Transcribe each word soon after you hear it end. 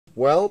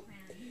Well,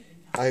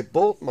 I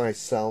bought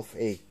myself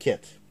a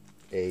kit,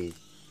 a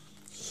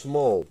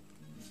small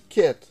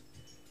kit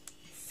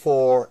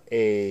for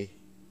a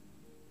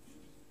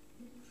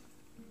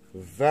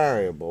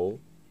variable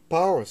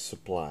power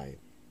supply.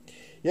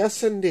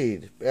 Yes,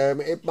 indeed.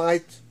 It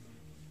might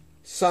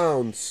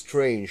sound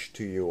strange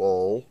to you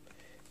all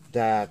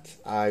that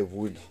I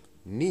would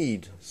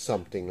need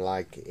something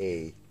like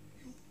a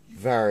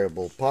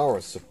variable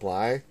power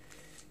supply,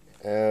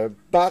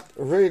 but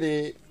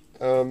really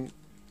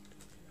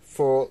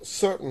for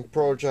certain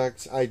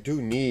projects I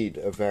do need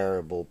a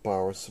variable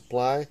power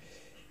supply,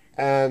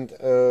 and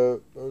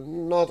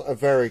not a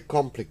very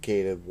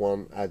complicated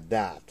one at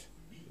that.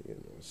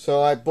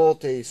 So I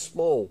bought a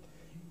small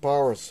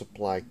power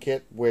supply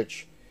kit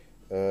which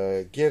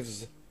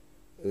gives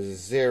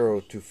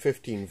 0 to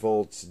 15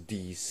 volts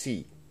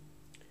DC,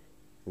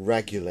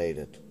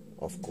 regulated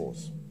of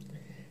course,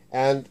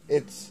 and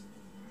it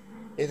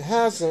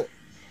has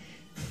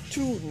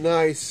two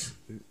nice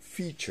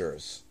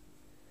features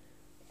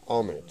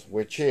on it,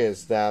 which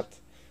is that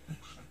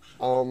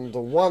on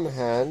the one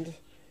hand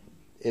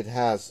it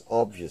has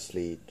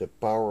obviously the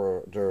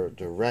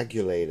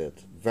regulated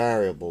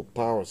variable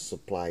power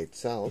supply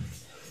itself,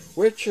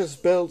 which is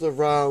built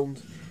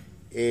around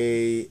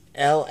a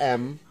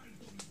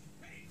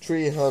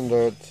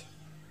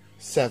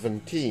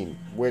LM317,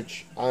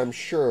 which I'm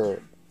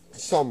sure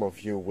some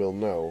of you will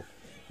know.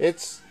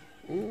 It's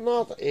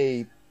not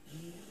a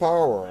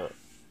power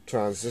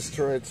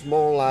transistor, it's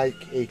more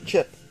like a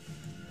chip,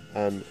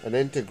 an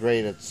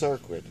integrated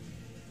circuit,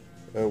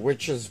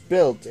 which is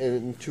built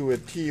into a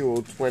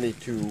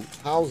TO22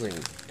 housing,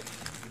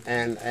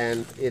 and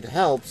it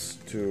helps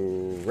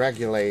to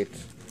regulate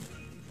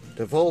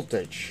the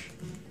voltage,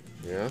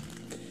 yeah,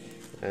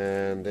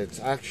 and it's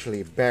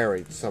actually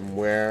buried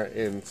somewhere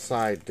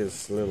inside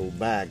this little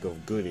bag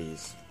of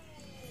goodies.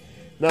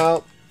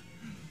 Now,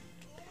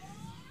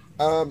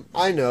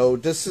 I know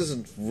this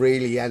isn't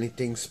really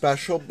anything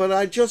special, but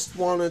I just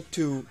wanted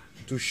to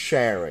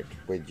share it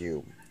with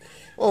you.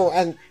 Oh,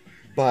 and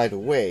by the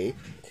way,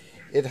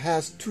 it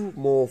has two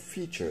more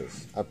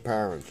features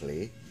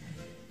apparently.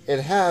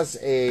 It has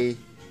a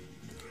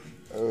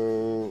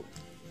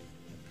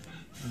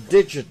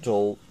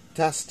digital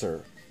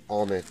tester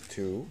on it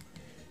too,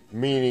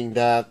 meaning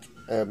that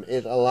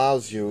it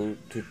allows you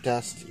to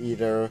test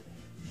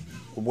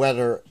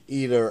whether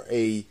either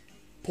a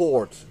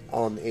port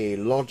on a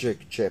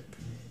logic chip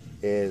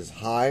is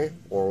high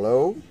or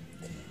low,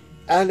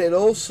 and it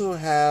also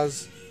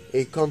has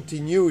a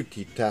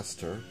continuity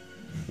tester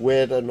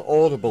with an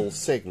audible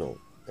signal,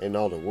 in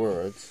other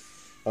words,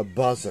 a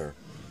buzzer.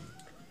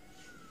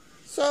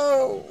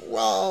 So,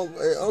 well,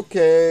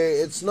 okay,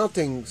 it's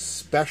nothing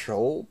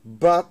special,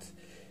 but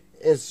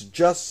it's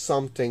just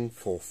something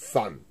for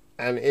fun.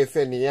 And if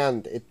in the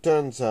end it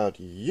turns out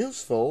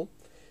useful,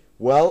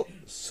 well,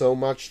 so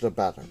much the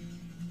better.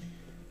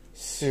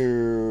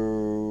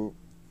 So,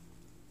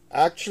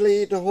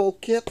 actually the whole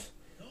kit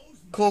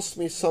cost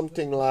me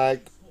something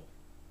like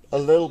a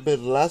little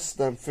bit less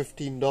than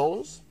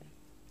 $15.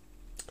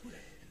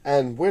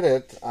 And with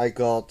it I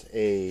got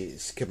a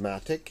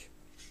schematic,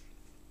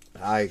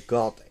 I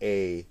got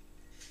a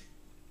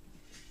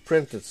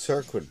printed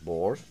circuit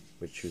board,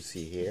 which you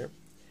see here,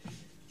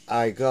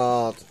 I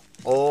got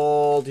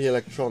all the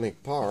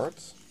electronic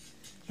parts,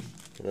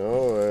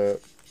 the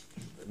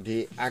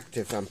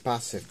active and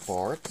passive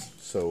parts,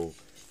 so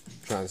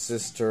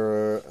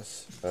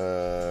transistors,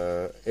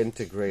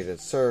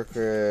 integrated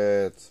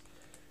circuits,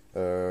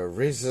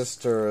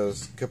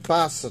 resistors,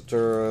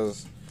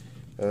 capacitors,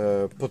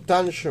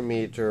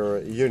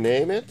 potentiometer, you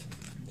name it.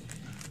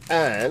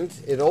 And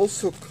it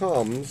also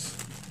comes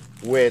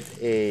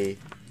with a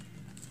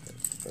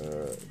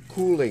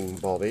cooling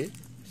body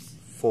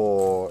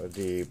for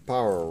the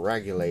power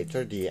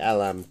regulator, the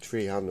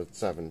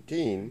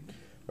LM317,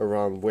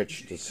 around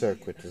which the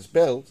circuit is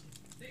built,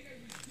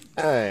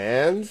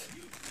 and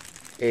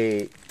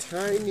a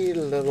tiny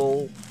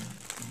little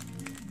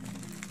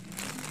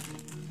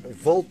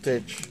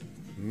voltage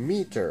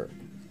meter,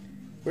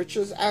 which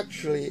is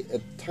actually a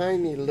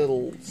tiny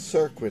little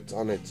circuit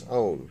on its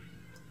own,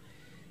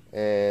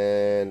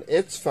 and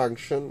its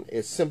function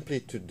is simply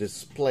to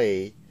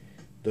display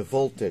the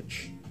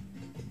voltage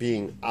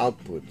being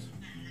output.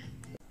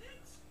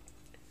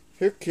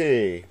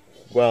 Okay,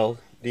 well,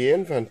 the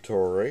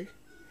inventory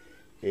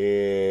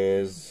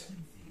is,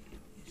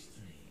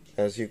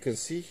 as you can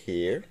see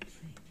here,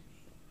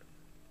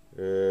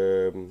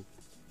 9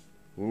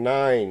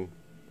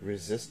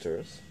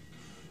 resistors,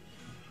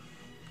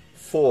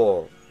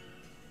 4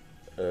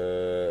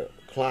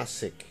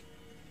 classic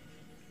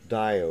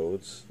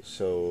diodes,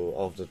 so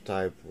of the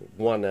type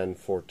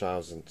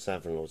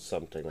 1N4007 or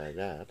something like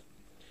that,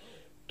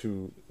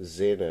 2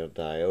 Zener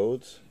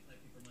diodes,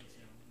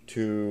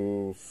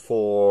 4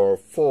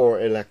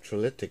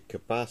 electrolytic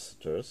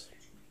capacitors,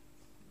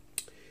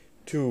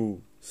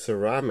 2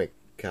 ceramic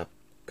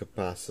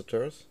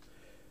capacitors,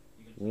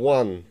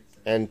 1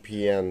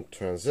 NPN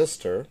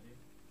transistor,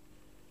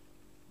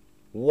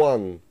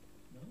 1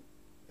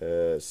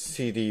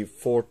 CD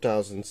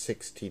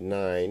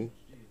 4069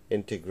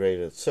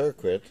 integrated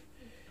circuit,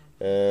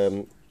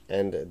 and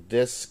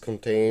this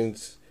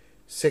contains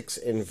 6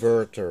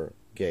 inverter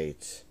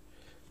gates.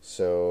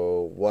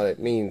 So what it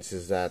means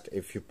is that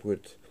if you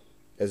put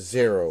a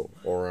 0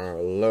 or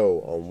a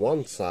low on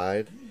one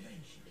side,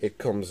 it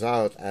comes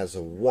out as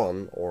a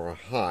 1 or a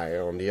high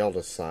on the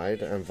other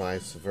side, and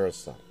vice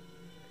versa.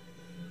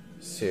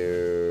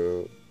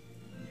 So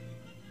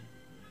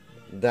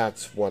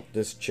that's what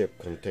this chip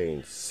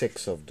contains,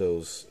 6 of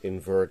those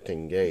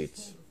inverting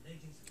gates,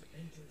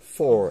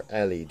 4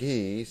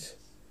 LEDs,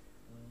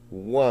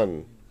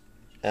 1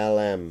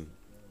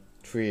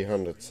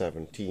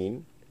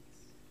 LM317,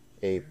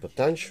 a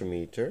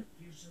potentiometer,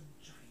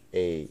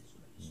 a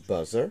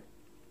buzzer,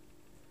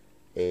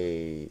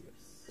 a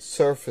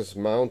surface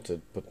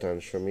mounted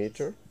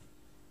potentiometer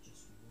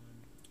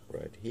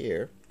right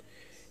here,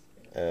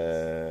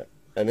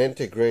 an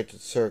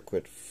integrated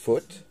circuit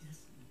foot,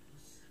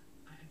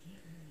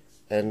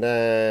 and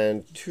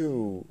then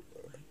 2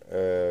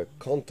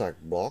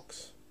 contact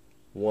blocks,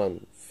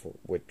 one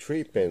with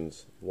 3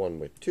 pins, one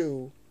with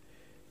 2,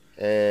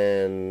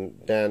 and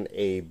then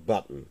a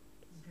button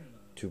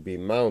to be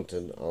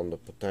mounted on the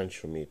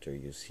potentiometer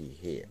you see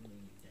here.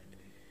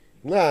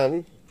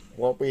 Then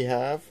what we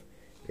have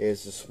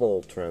is a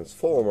small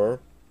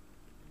transformer,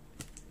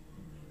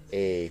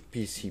 a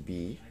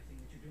PCB,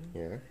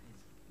 yeah,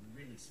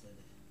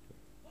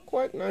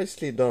 quite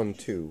nicely done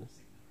too,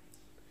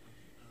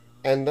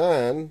 and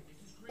then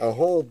a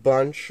whole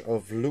bunch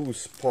of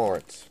loose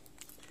parts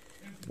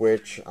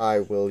which I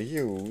will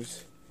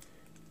use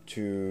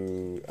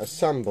to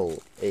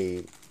assemble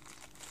a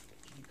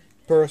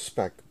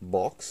Perspex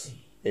box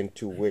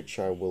into which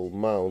I will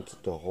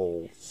mount the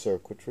whole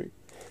circuitry,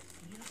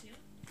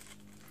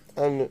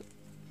 and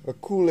a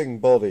cooling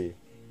body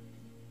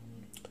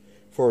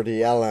for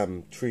the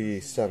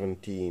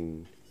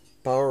LM317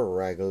 power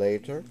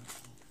regulator,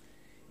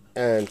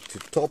 and to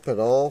top it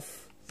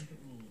off,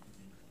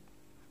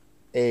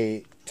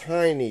 a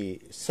tiny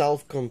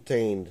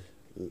self-contained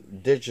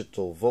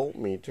digital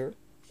voltmeter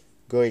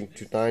going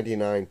to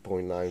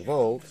 99.9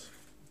 volts,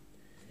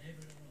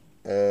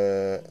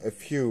 a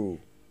few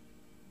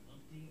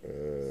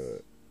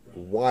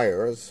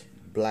wires,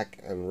 black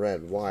and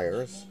red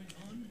wires,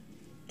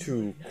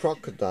 2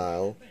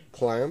 crocodile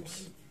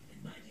clamps,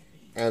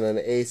 and an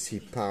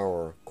AC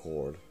power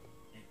cord.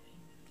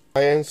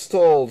 I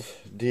installed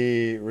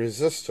the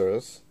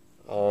resistors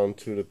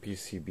onto the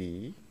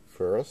PCB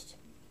first,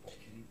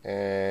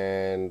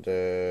 and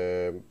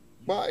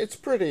well, it's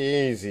pretty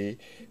easy.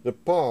 The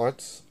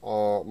parts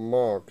are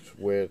marked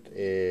with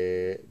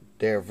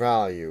their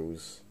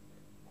values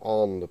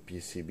on the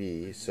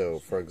PCB. So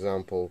for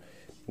example,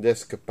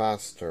 this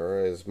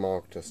capacitor is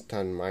marked as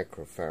 10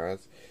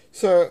 microfarads,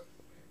 so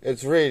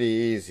it's really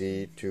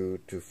easy to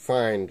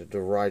find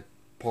the right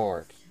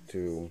part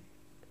to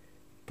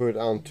put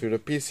onto the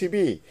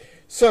PCB.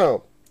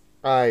 So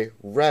I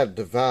read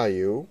the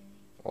value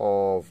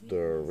of the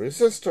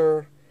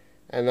resistor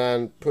and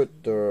then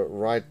put the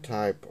right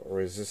type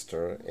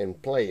resistor in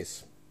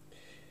place.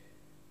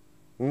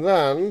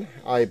 Then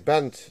I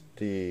bent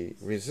the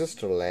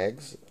resistor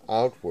legs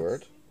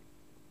outward,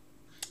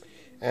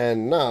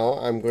 and now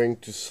I'm going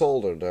to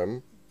solder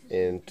them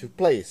into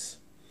place.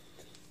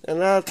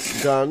 And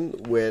that's done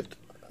with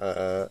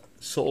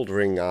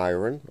soldering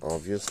iron,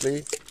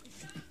 obviously,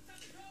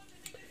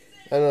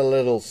 and a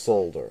little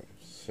solder.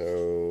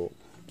 So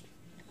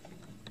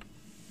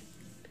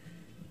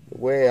the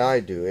way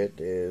I do it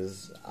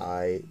is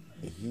I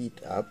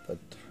heat up a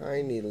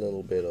tiny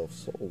little bit of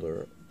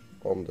solder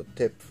on the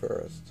tip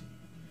first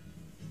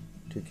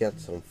to get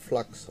some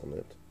flux on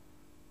it,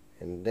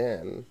 and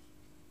then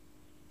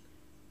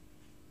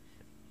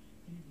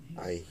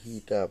I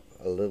heat up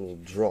a little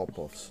drop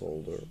of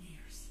solder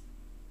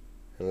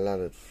and let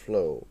it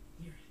flow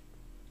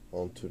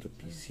onto the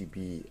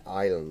PCB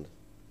island,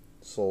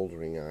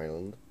 soldering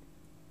island.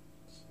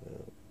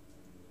 So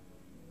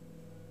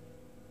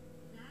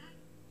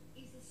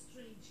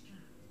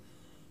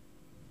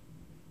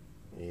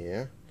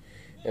yeah,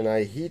 and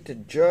I heat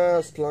it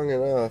just long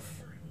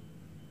enough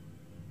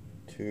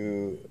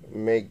to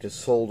make the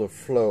solder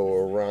flow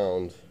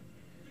around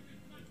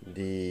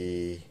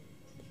the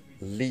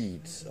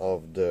leads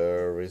of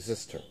the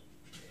resistor.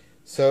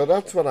 So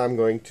that's what I'm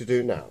going to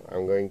do now.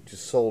 I'm going to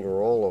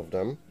solder all of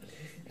them,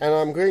 and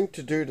I'm going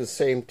to do the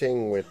same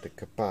thing with the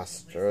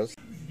capacitors.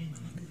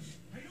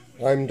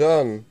 I'm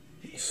done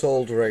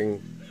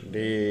soldering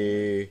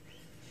the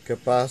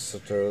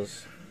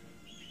capacitors,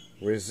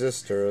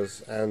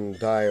 resistors and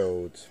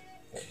diodes.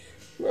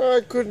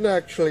 I couldn't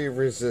actually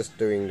resist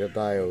doing the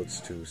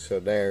diodes too, so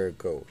there you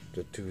go.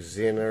 The 2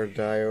 Zener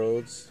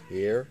diodes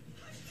here,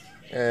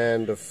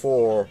 and the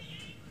 4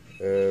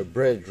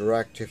 bridge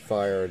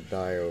rectifier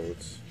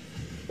diodes.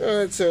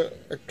 It's a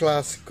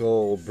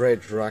classical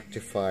bridge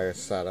rectifier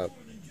setup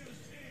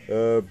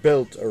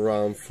built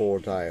around 4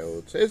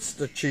 diodes. It's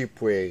the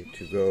cheap way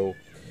to go,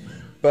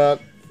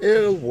 but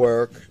it'll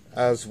work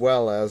as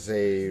well as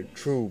a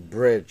true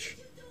bridge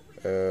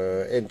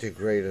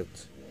integrated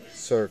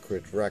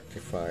circuit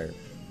rectifier.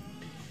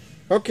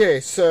 Okay,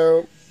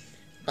 so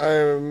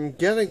I'm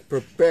getting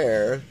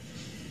prepared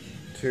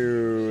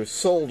to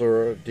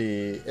solder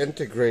the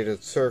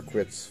integrated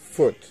circuit's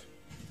foot,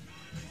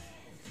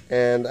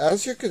 and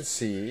as you can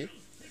see,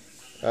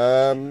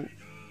 I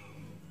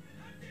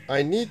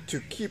need to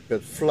keep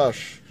it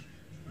flush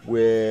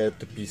with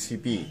the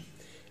PCB,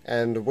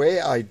 and the way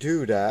I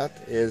do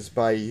that is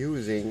by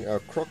using a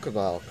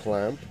crocodile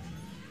clamp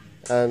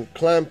and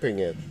clamping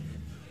it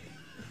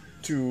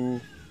to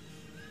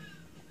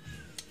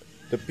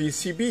the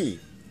PCB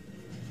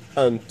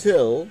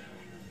until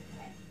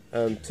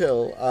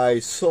I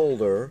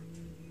solder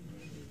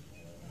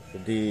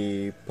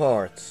the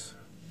parts,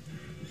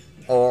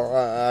 or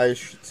I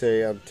should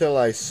say until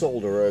I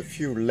solder a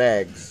few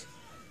legs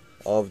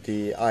of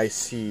the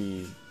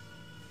IC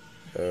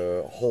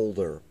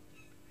holder.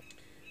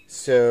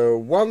 So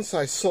once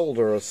I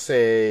solder,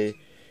 say,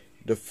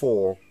 the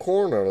 4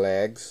 corner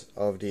legs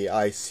of the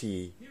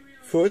IC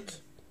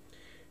foot,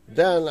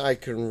 then I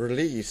can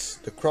release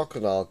the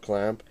crocodile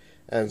clamp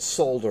and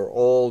solder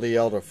all the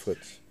other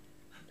foot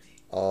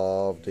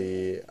of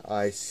the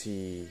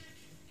IC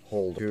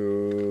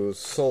holder to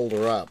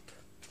solder up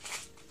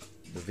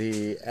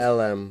the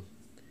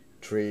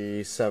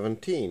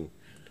LM317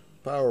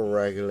 power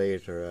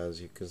regulator, as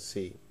you can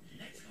see.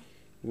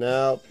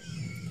 Now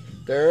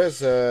there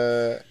is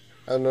an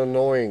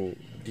annoying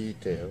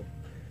detail,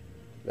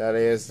 that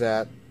is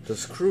that the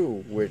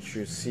screw which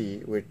you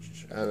see,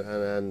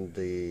 and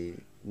the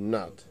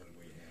nut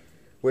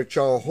which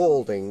are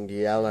holding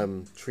the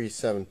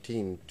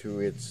LM317 to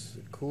its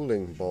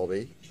cooling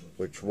body,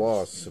 which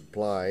was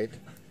supplied,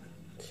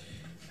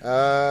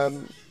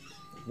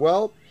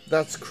 well,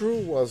 that screw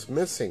was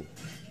missing.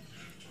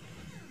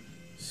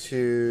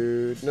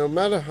 So no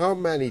matter how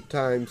many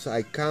times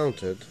I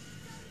counted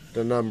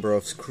the number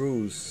of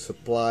screws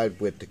supplied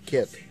with the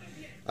kit,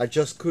 I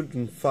just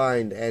couldn't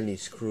find any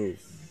screw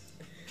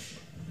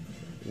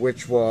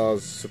which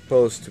was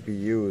supposed to be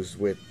used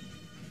with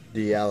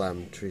the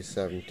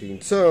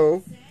LM317.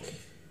 So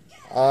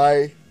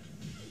I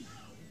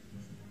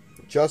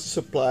just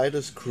supplied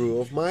a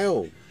screw of my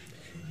own,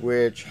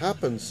 which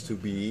happens to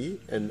be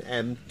an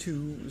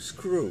M2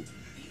 screw.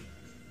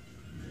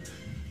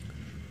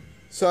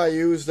 So I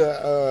used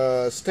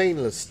a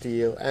stainless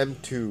steel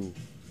M2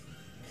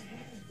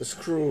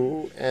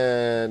 screw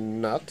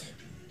and nut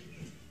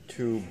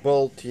to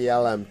bolt the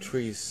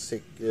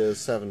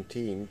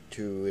LM317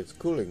 to its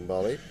cooling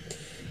body.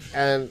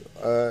 And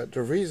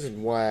the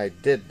reason why I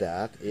did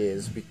that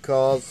is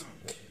because,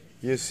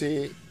 you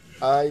see,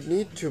 I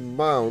need to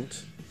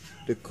mount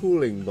the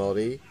cooling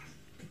body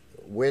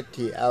with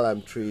the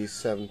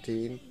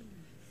LM317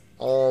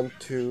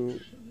 onto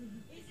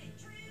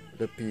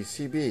the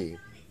PCB.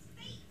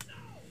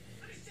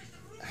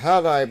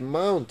 Had I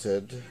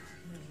mounted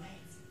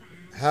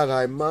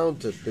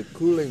the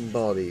cooling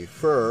body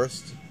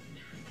first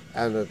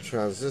and the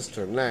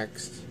transistor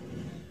next,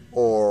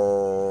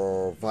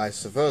 or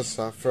vice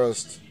versa,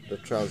 first the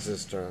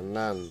transistor and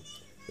then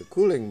the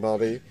cooling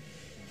body,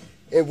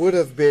 it would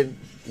have been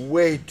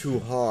way too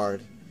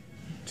hard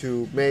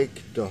to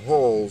make the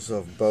holes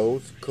of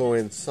both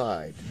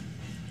coincide.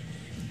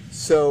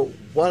 So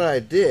what I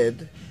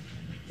did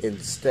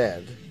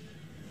instead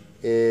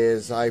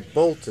is I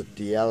bolted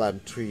the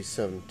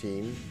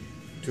LM317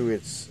 to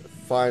its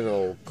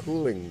final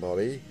cooling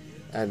body,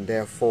 and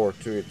therefore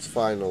to its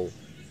final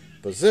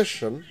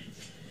position,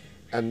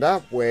 and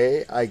that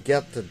way I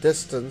get the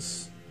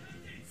distance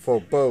for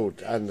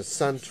both and the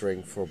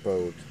centering for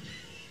both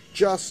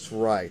just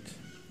right.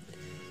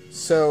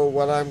 So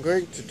what I'm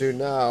going to do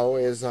now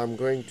is I'm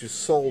going to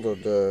solder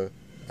the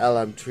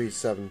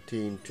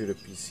LM317 to the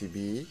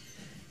PCB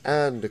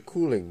and the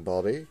cooling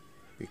body,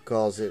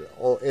 because it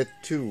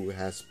too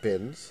has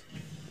pins,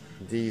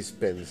 these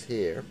pins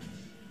here,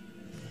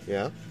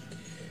 yeah.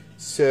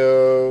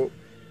 So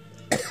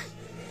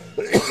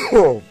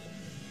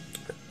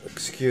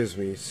excuse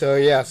me. So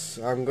yes,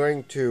 I'm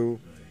going to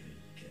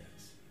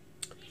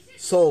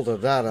solder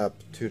that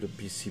up to the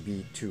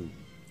PCB too.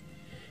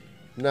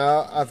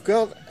 Now I've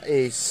got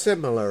a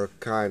similar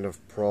kind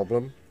of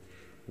problem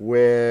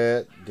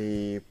with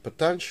the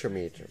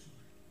potentiometer.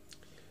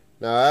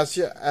 Now as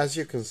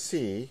you can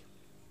see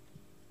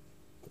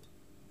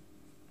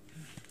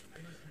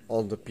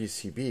on the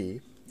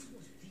PCB,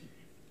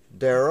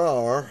 there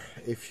are,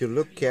 if you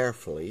look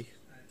carefully,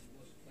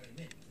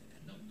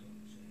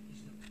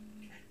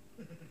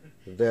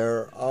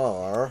 there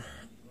are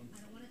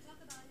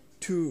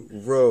 2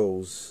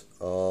 rows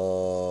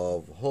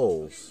of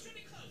holes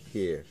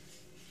here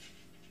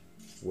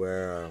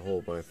where I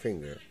hold my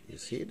finger. You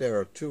see, there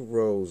are 2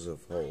 rows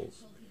of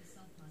holes,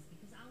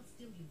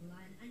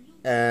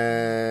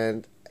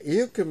 and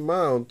you can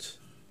mount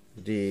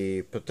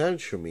the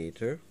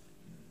potentiometer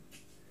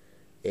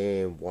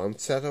in one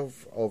set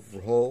of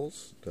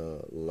holes,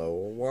 the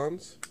lower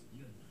ones,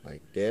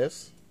 like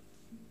this,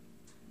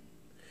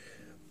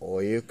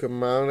 or you can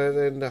mount it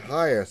in the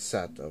higher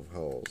set of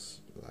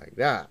holes, like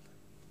that.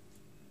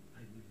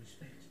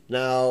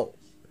 Now,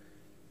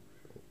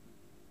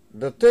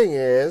 the thing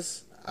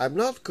is, I'm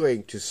not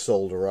going to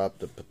solder up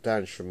the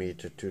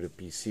potentiometer to the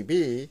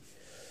PCB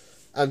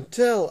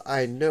until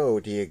I know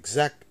the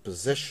exact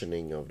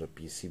positioning of the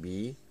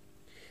PCB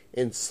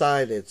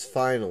inside its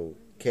final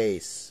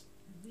case,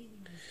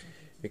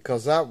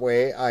 because that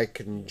way I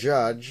can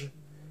judge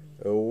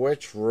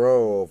which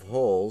row of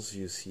holes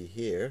you see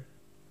here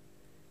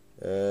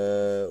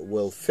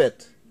will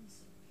fit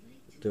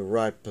the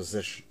right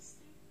position.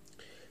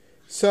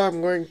 So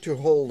I'm going to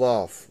hold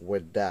off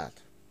with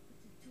that.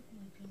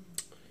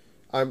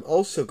 I'm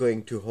also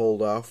going to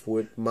hold off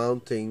with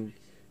mounting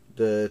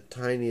the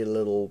tiny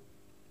little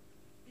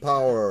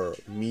power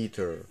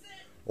meter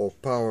or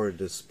power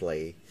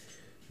display,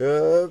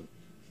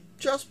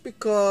 just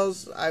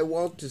because I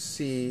want to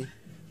see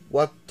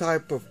what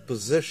type of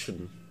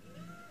position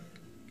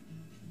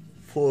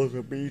for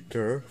the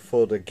meter,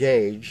 for the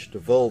gauge, the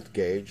volt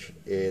gauge,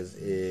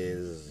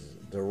 is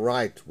the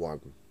right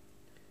one.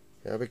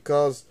 Yeah,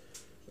 because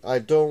I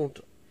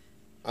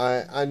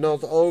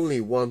not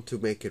only want to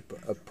make it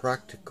a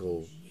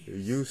practical,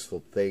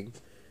 useful thing,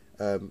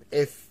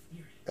 if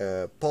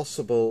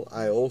possible,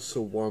 I also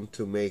want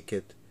to make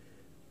it,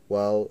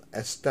 well,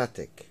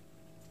 aesthetic.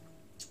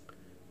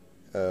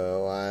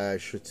 I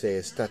should say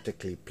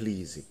aesthetically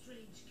pleasing.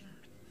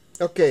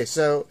 Okay,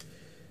 so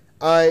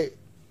I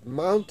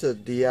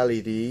mounted the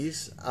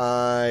LEDs.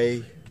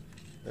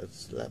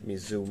 Let me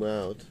zoom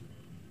out.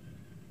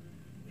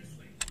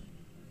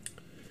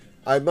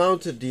 I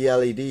mounted the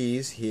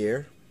LEDs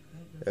here.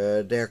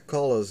 Their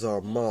colors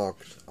are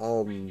marked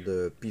on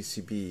the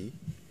PCB,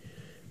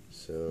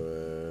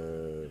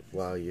 so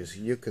well,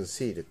 you can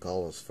see the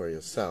colors for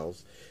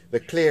yourselves. The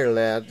clear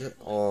LED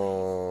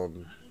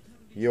on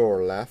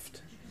your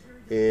left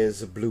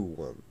is a blue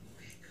one.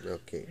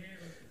 Okay,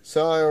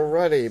 so I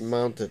already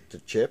mounted the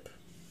chip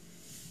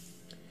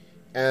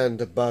and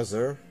the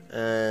buzzer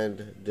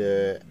and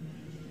the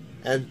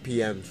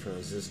NPN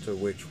transistor,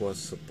 which was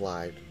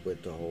supplied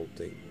with the whole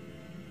thing.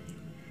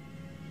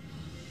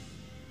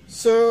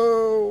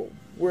 So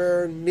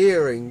we're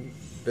nearing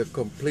the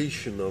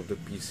completion of the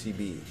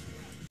PCB.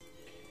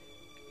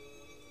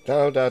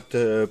 Now that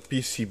the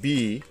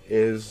PCB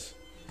is,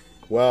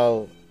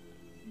 well,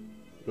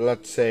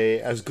 let's say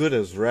as good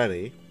as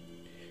ready,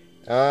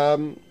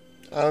 I'm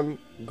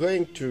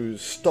going to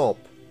stop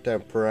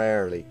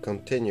temporarily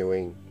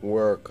continuing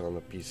work on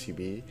the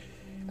PCB,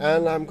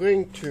 and I'm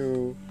going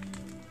to,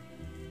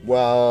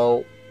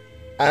 well,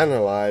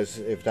 analyze,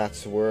 if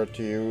that's the word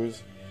to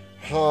use,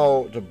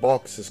 how the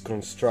box is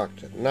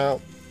constructed. Now,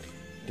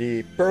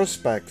 the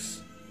perspex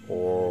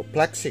or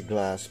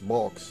plexiglass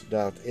box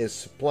that is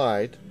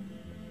supplied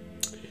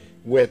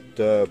with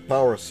the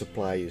power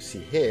supply you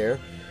see here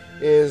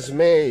is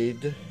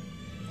made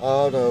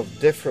out of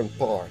different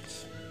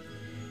parts.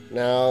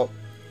 Now,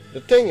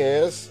 the thing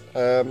is,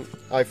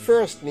 I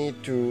first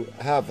need to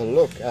have a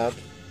look at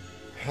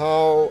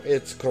how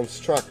it's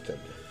constructed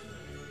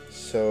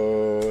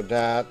so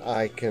that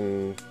I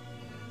can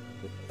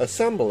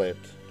assemble it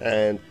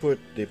and put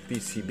the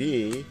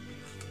PCB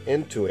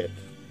into it.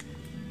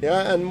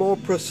 Yeah, and more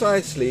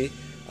precisely,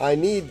 I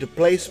need the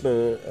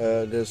placement,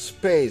 the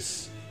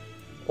space,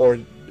 or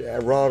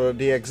rather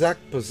the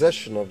exact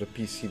position of the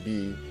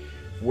PCB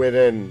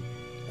within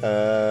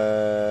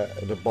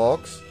the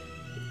box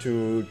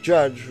to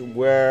judge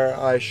where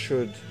I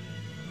should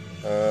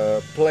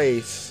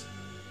place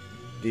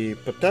the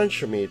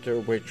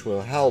potentiometer, which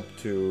will help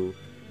to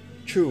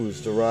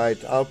choose the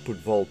right output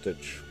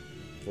voltage.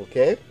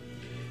 Okay?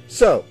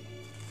 So,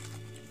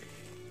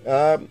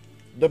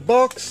 the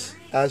box,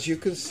 as you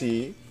can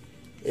see,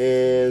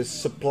 is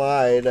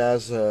supplied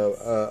as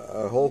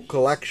a whole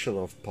collection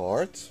of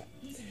parts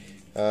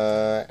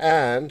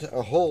and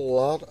a whole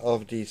lot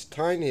of these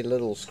tiny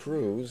little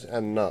screws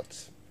and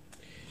nuts.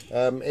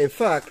 In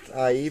fact,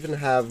 I even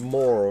have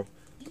more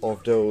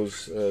of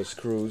those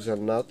screws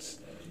and nuts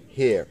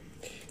here.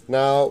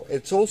 Now,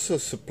 it's also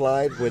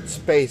supplied with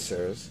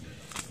spacers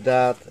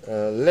that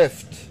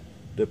lift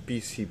the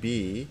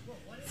PCB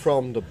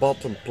from the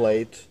bottom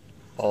plate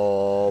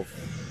of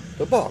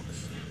the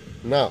box.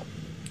 Now,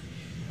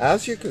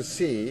 as you can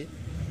see,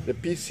 the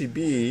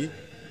PCB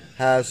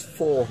has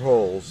 4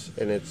 holes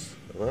in its,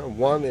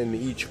 one in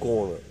each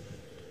corner.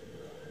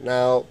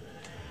 Now,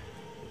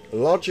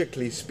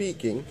 logically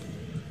speaking,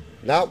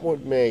 that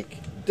would make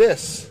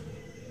this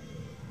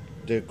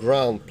the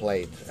ground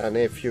plate, and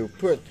if you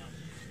put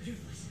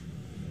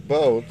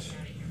both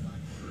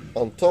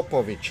on top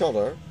of each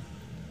other,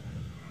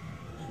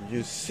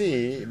 you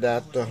see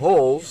that the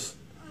holes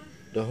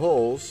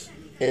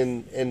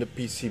in the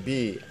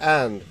PCB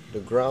and the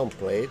ground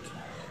plate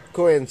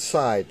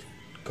coincide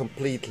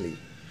completely.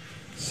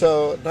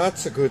 So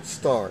that's a good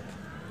start.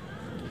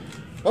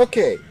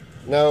 Okay,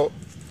 now,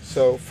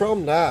 so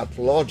from that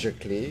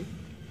logically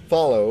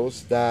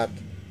follows that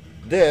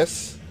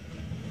this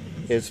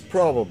is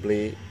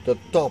probably the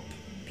top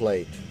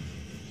plate,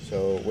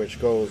 so which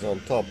goes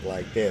on top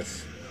like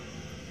this,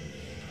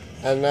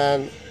 and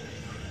then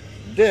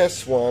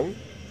this one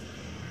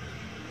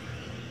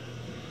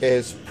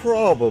is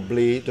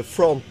probably the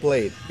front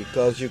plate,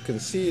 because you can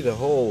see the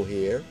hole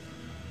here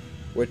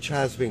which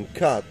has been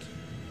cut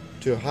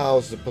to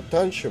house the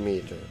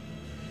potentiometer.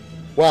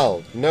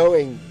 Well,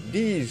 knowing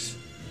these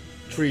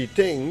three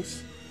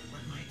things,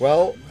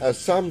 well,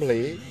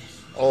 assembly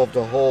of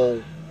the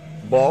whole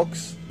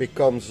box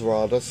becomes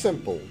rather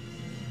simple.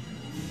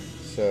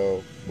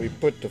 So we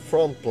put the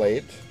front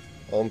plate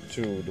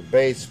onto the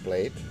base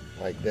plate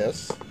like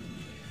this.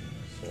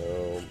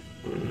 So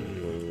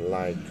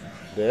like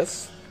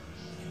this.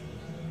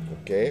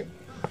 Okay.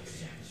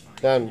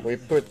 Then we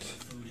put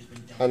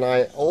an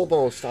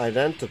almost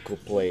identical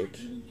plate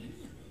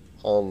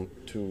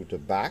onto the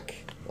back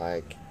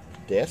like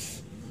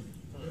this.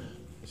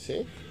 You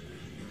see?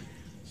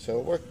 So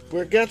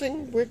we're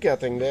getting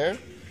there.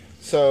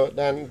 So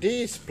then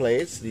these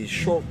plates, these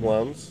short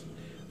ones,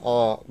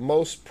 are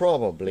most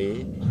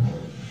probably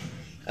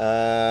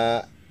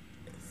the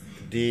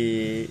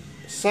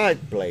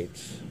side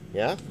plates.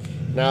 Yeah.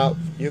 Now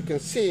you can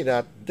see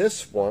that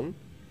this one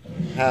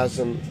has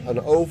an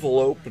oval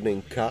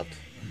opening cut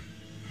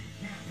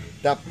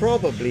that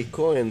probably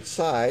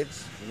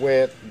coincides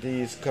with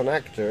these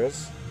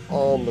connectors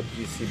on the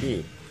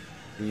PCB,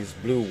 these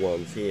blue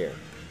ones here.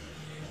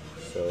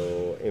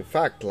 So in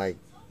fact, like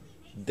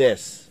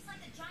this,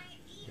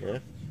 yeah,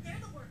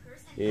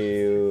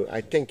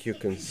 I think you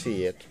can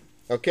see it.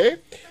 Okay,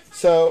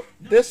 so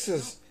this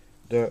is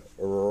the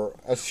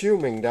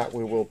assuming that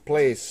we will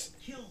place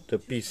the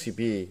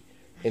PCB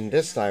in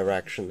this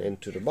direction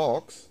into the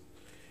box.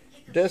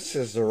 This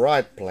is the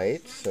right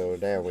plate, so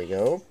there we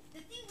go.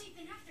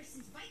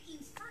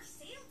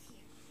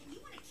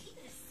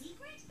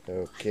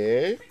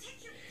 Okay,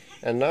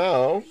 and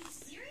now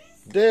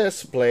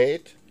this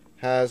plate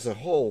has a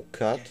hole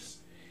cut,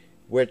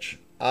 which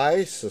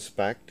I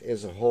suspect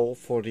is a hole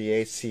for the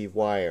AC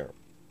wire.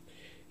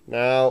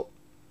 Now,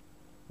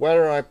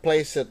 whether I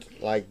place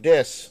it like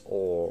this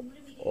or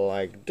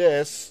like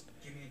this,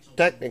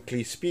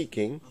 technically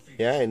speaking,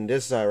 yeah, in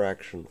this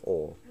direction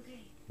or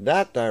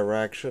that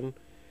direction,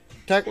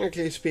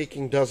 technically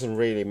speaking, doesn't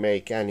really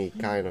make any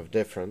kind of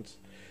difference.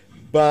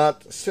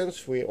 But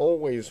since we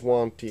always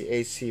want the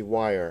AC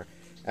wire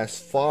as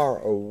far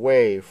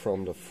away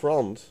from the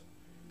front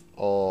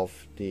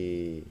of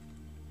the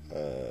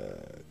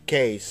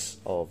case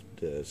of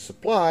the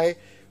supply,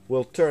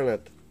 we'll turn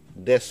it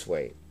this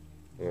way.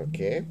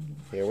 Okay,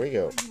 here we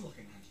go.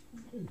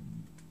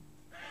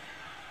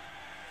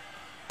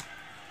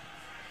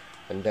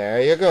 And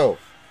there you go,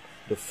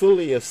 the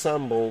fully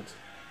assembled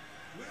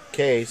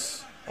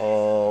case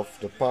of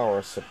the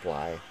power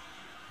supply.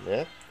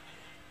 Yeah.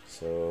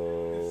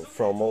 So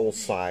from all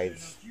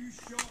sides,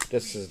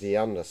 this is the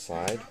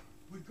underside.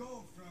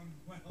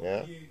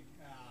 Yeah.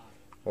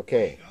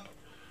 Okay.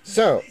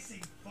 So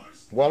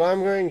what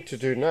I'm going to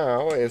do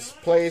now is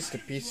place the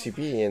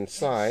PCB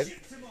inside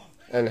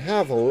and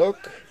have a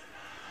look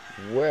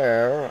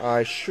where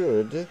I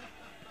should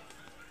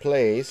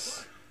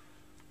place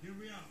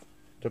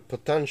the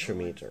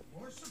potentiometer.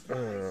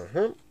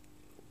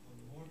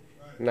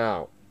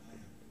 Now,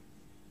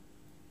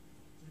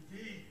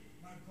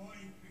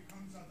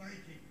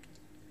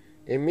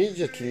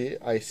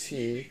 immediately I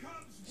see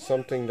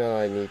something that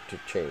I need to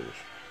change.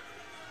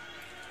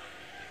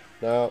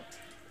 Now,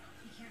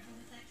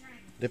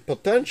 the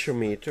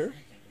potentiometer,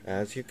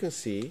 as you can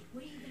see,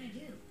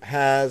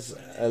 has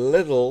a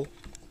little,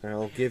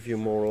 I'll give you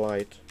more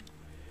light.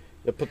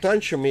 The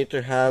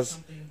potentiometer has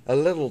a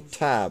little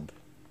tab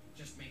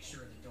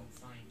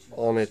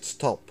on its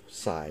top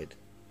side.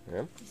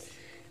 Yeah?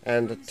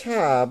 And the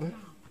tab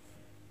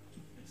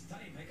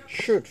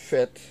should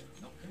fit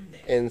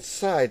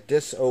inside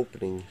this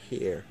opening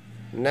here,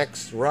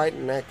 right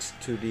next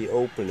to the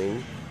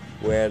opening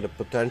where the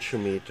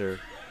potentiometer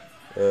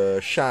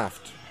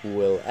shaft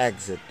will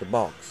exit the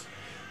box.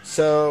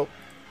 So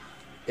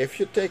if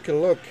you take a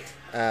look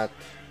at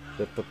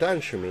the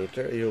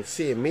potentiometer, you'll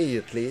see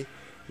immediately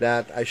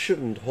that I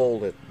shouldn't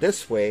hold it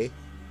this way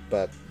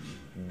but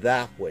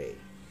that way.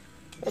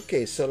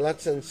 Okay, so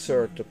let's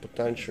insert the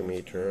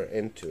potentiometer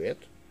into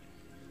it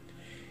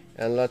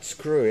and let's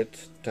screw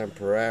it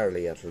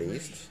temporarily, at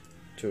least,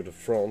 to the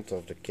front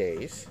of the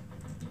case.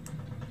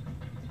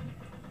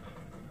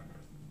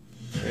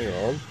 Hang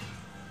on.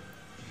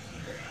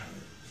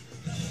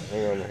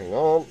 Hang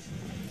on.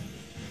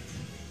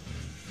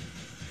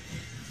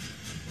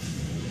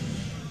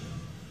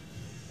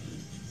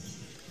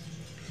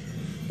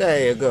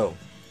 There you go.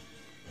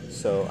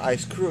 So I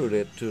screwed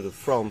it to the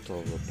front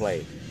of the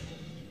plate.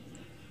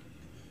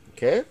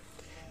 Okay.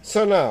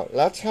 So now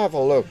let's have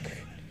a look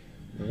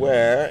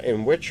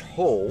in which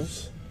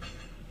holes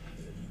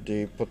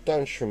the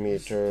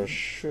potentiometer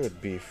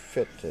should be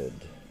fitted.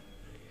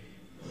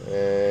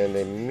 And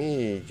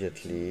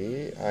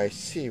immediately I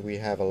see we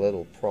have a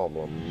little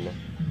problem.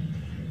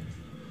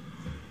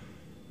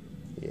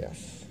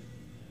 Yes.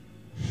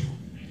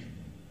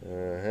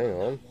 Hang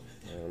on.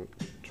 I'm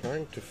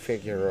trying to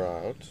figure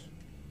out.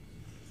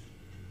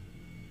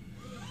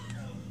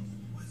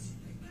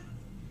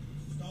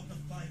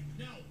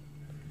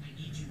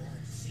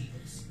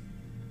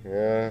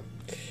 Yeah.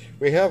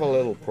 we have a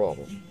little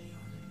problem.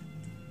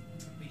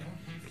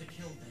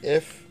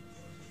 If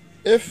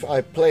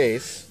I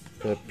place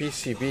the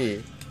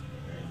PCB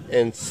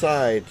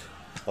inside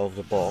of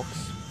the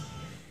box,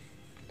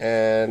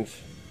 and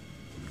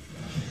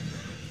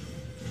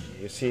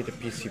you see the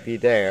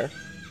PCB there,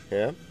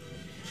 yeah,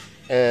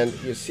 and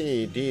you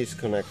see these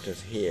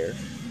connectors here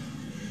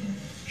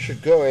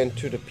should go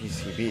into the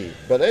PCB.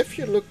 But if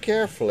you look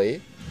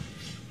carefully,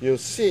 you'll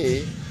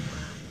see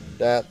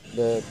that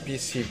the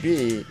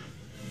PCB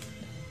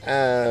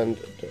and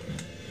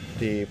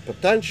the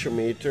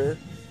potentiometer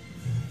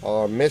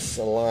are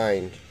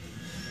misaligned.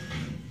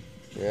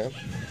 Yeah.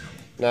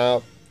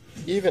 Now,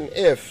 even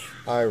if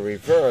I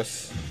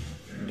reverse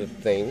the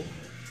thing,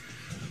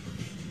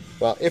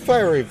 well, if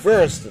I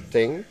reverse the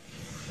thing,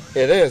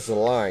 it is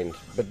aligned.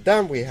 But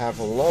then we have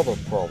another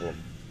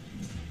problem,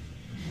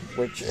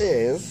 which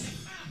is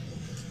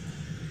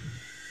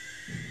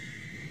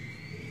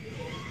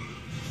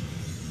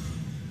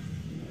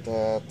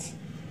that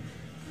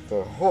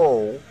the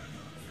hole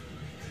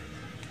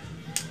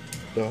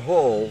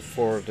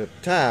for the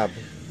tab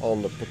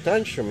on the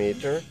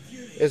potentiometer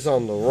is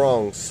on the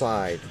wrong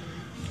side.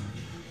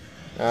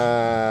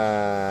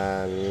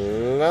 That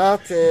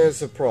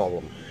is a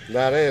problem.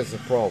 That is a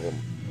problem.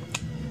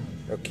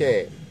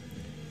 Okay.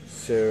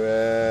 So,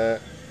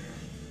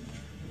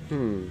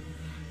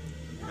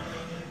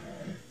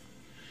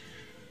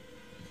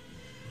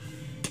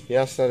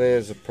 yes, that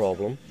is a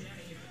problem.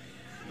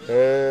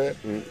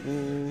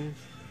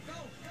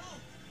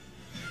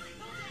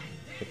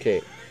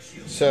 Okay,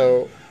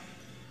 so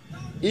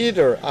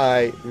either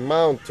I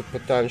mount the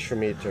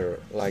potentiometer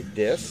like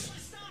this,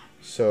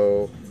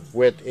 so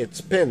with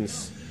its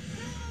pins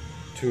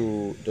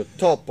to the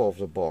top of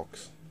the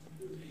box,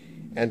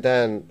 and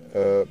then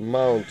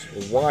mount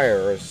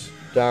wires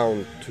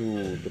down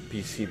to the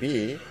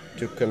PCB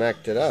to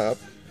connect it up,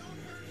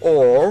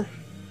 or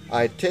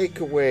I take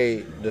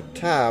away the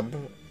tab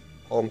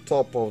on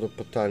top of the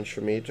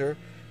potentiometer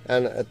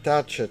and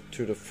attach it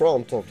to the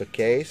front of the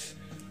case,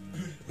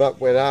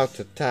 but without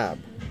the tab.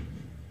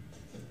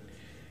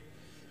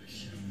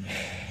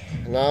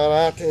 Now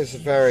that is a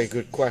very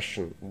good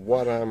question.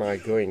 What am I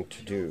going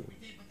to do?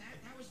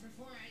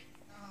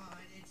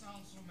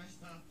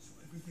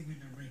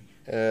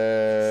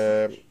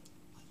 That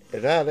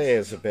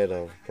is a bit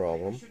of a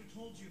problem.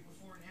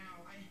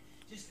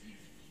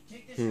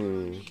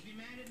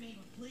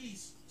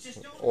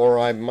 Or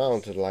I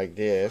mount it like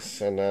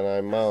this, and then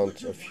I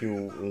mount a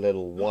few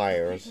little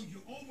wires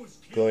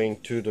going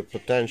to the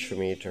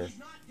potentiometer.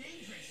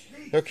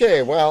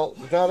 Okay, well,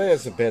 that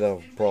is a bit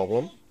of a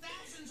problem.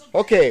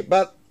 Okay,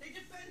 but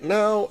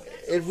now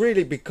it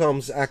really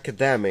becomes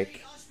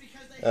academic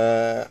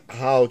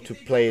how to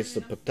place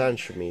the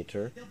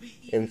potentiometer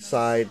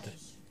inside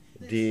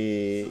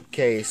the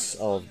case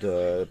of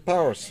the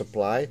power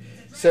supply,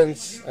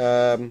 since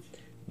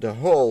the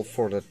hole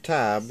for the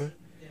tab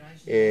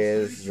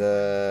is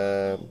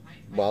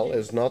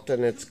is not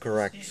in its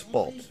correct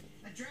spot.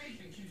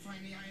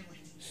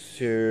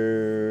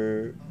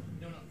 So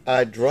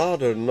I'd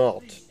rather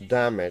not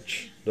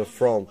damage the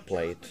front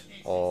plate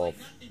of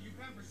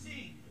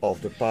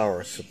the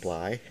power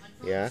supply.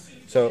 Yeah,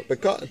 so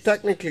because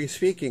technically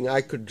speaking,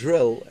 I could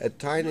drill a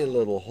tiny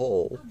little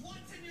hole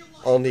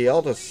on the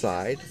other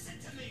side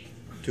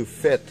to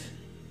fit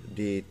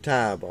the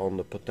tab on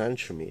the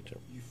potentiometer,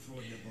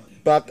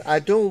 but I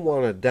don't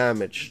want to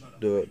damage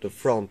the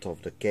front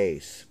of the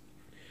case.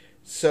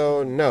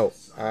 So no,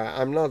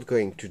 I'm not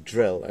going to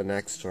drill an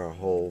extra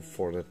hole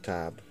for the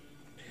tab.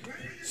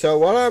 So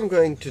what I'm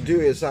going to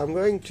do is I'm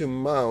going to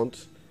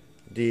mount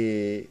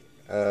the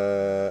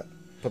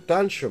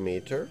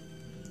potentiometer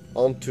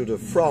onto the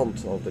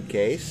front of the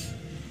case,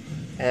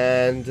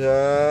 and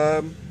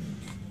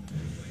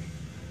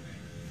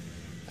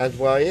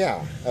well,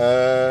 yeah,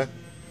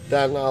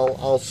 then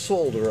I'll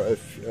solder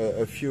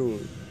a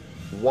few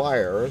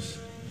wires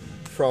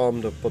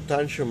from the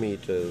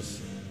potentiometer's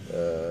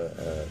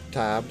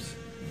tabs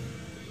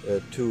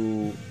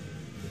to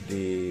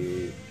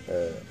the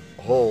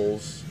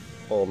holes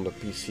on the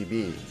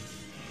PCB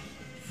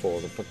for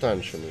the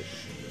potentiometer.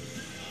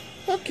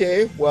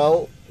 Okay,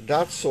 well,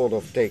 that sort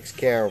of takes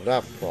care of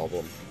that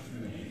problem.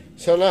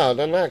 So now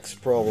the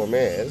next problem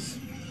is,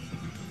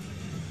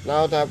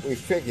 now that we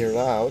figured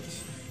out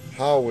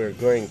how we're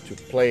going to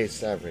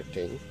place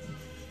everything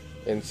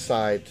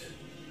inside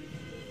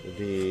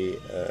the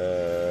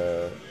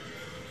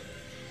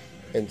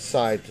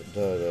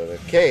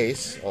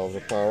case of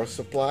the power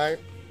supply,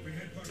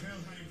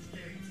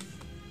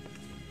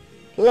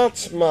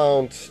 let's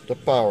mount the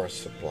power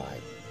supply.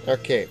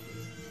 Okay,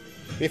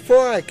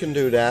 before I can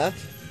do that,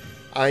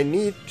 I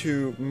need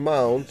to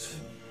mount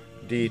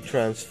the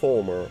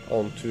transformer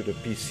onto the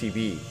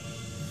PCB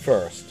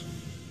first.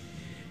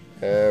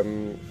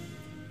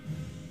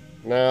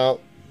 Now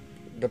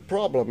the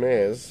problem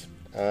is,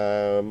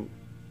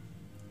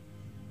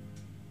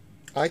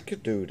 I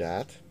could do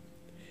that,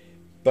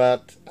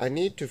 but I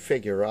need to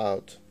figure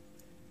out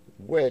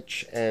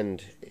which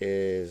end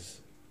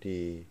is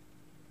the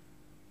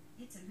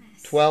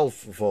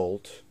 12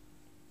 volt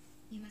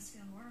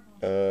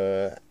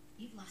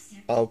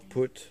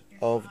output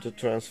of the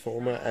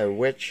transformer and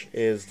which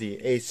is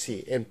the AC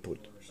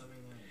input.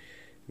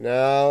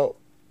 Now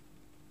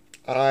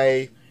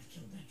I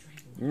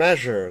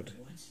measured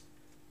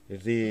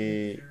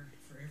the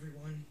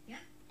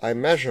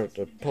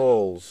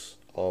poles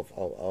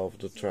of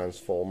the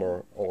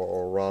transformer,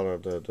 or rather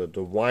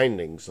the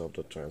windings of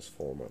the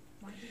transformer,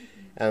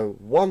 and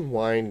one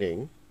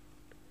winding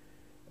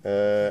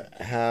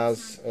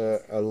has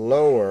a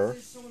lower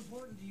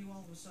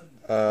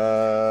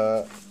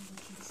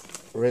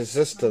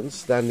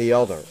resistance than the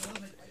other,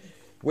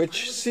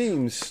 which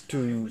seems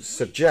to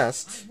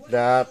suggest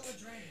that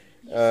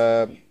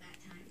the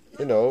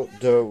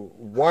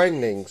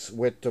windings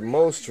with the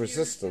most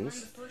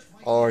resistance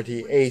are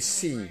the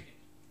AC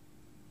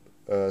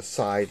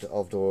side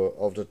of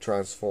the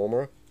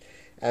transformer,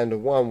 and the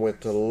one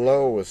with the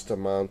lowest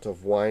amount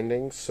of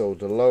windings, so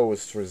the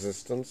lowest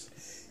resistance,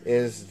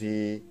 is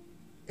the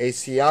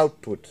AC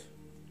output.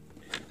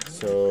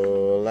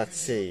 So let's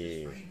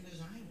see.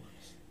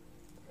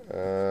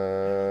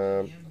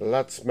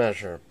 Let's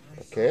measure.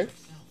 Okay,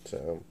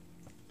 so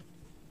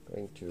I'm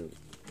going to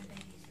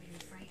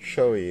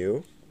show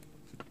you.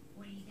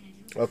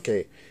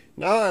 Okay,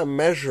 now I'm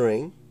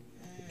measuring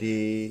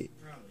the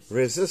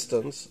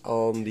resistance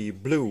on the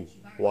blue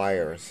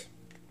wires.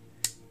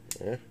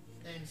 Yeah.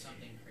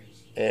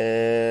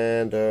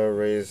 And the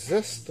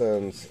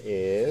resistance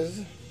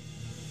is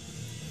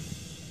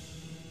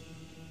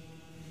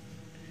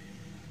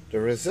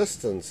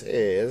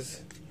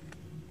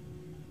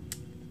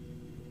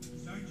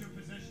Start your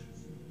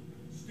positions.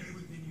 Stay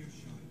within your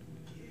shot.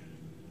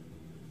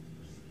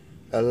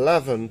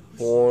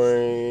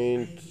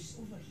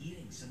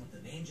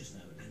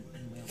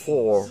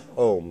 11.4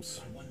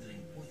 ohms.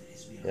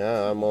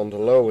 Yeah, I'm on the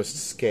lowest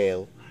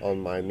scale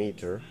on my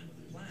meter.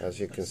 As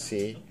you can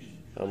see,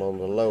 I'm on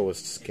the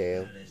lowest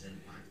scale.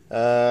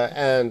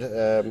 And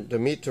the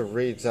meter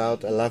reads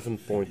out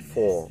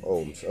 11.4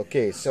 ohms.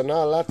 Okay, so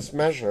now let's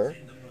measure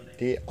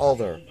the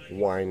other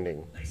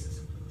winding.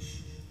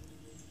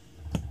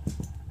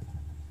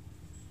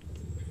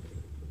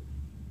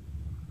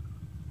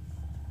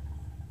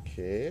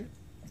 Okay.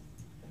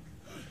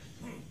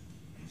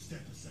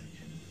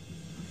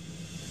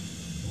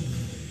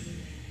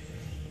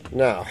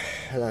 Now,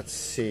 let's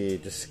see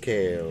the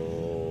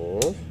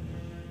scale.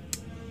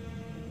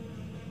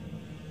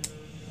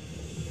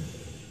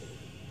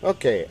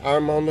 Okay,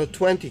 I'm on the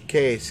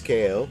 20K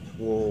scale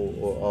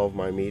of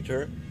my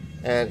meter,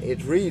 and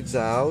it reads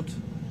out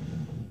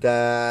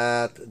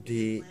that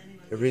the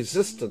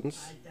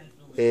resistance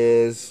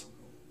is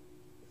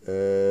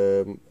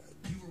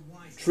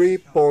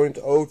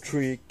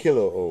 3.03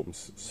 kilo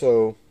ohms.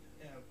 So,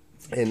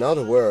 in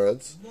other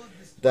words,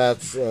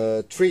 that's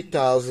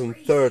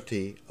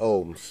 3030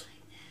 ohms.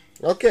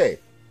 Okay.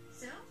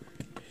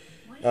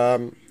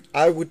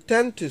 I would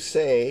tend to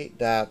say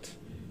that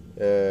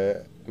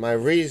my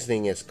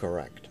reasoning is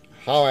correct.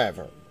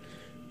 However,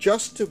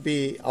 just to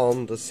be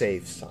on the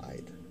safe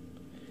side,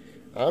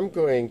 I'm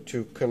going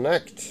to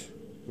connect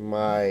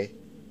my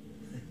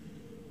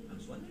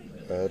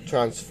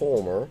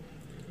transformer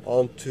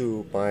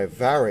onto my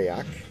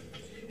variac,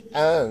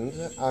 and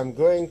I'm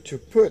going to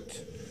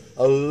put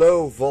a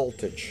low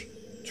voltage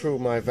through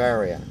my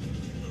variac,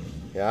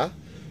 yeah,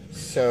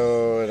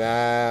 so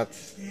that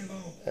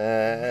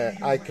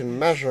I can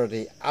measure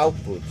the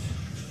output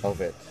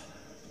of it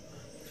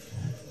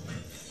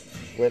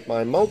with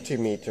my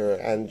multimeter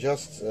and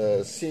just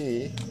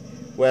see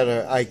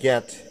whether I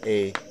get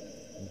a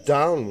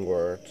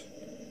downward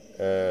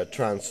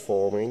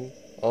transforming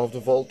of the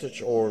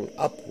voltage or an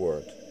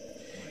upward.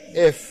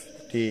 If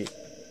the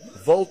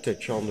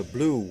voltage on the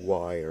blue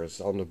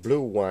wires, on the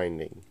blue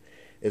winding,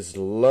 is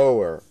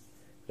lower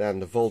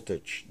than the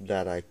voltage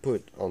that I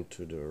put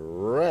onto the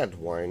red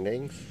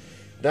windings,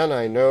 then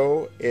I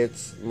know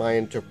my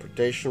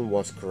interpretation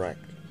was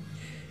correct.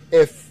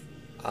 If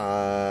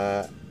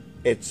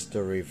it's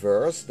the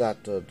reverse,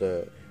 that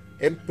the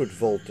input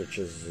voltage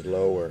is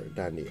lower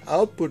than the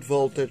output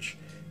voltage,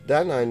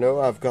 then I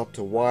know I've got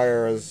the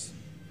wires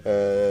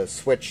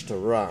switched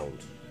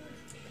around.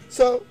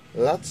 So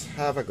let's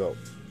have a go.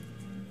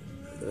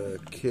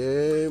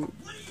 Okay.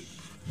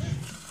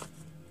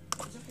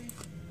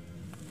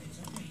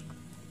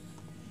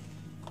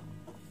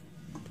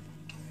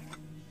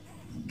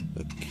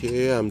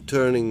 Okay, I'm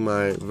turning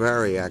my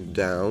variac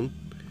down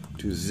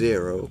to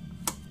 0.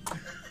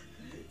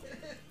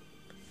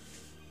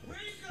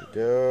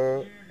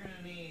 Go.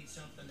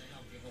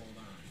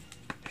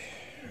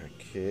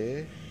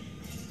 Okay.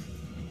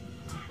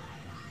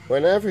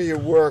 Whenever you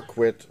work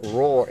with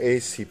raw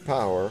AC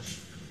power,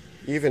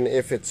 even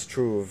if it's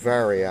through a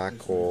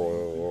variac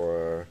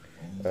or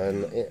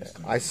an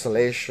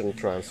isolation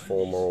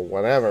transformer or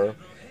whatever,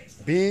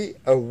 be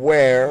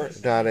aware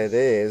that it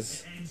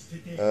is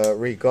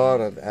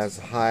regarded as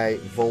high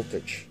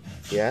voltage,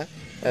 yeah,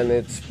 and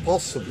it's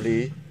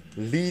possibly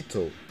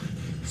lethal.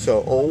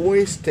 So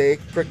always take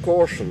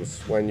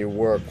precautions when you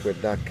work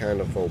with that kind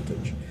of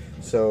voltage.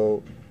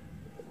 So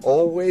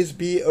always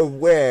be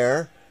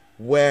aware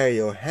where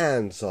your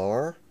hands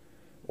are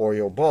or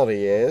your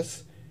body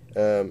is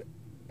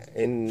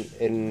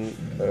in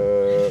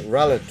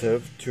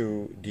relative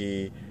to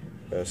the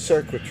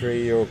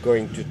circuitry you're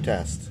going to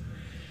test,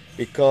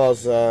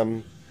 because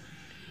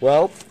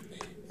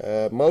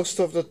most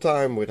of the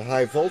time with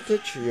high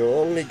voltage you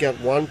only get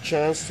one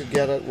chance to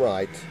get it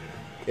right.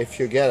 If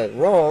you get it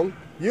wrong,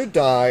 you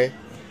die.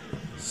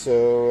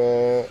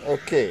 So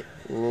okay,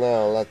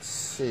 now let's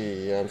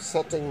see, I'm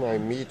setting my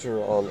meter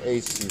on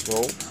AC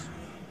volts.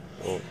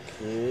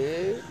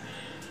 Okay,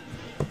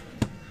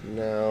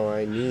 now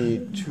I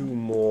need 2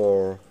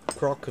 more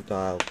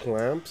crocodile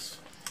clamps.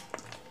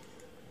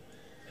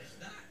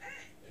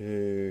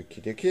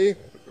 Okie dokie.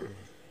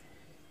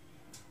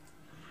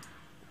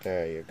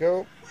 There you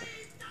go.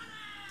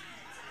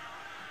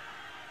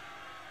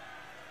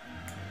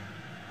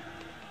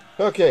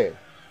 Okay.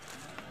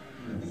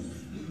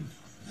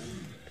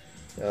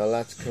 Now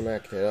let's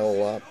connect it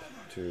all up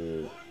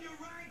to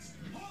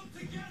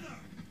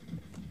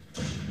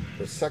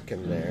the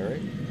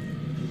secondary.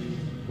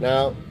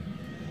 Now,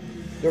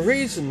 the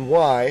reason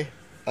why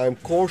I'm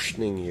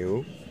cautioning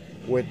you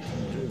with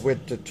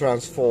the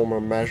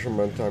transformer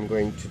measurement I'm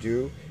going to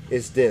do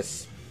is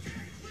this.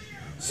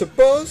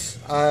 Suppose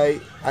I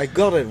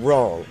got it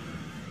wrong,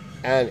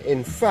 and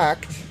in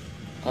fact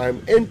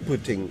I'm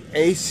inputting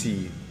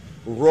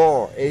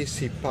raw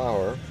AC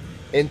power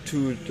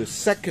into the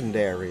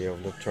secondary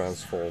of the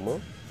transformer,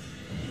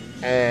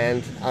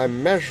 and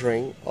I'm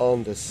measuring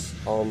on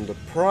the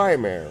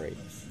primary.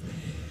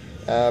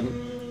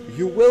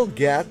 You will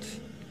get,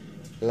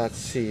 let's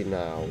see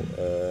now,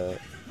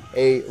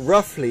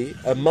 roughly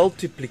a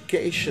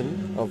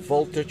multiplication of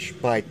voltage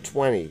by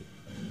 20.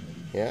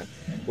 Yeah,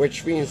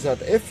 which means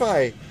that if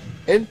I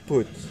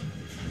input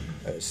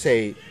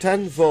say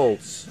 10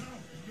 volts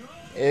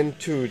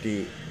into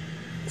the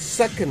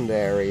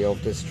secondary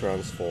of this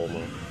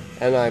transformer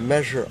and I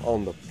measure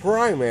on the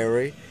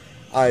primary,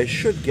 I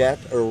should get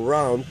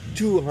around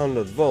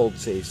 200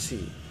 volts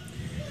AC.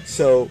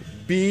 So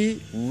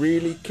be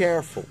really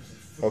careful,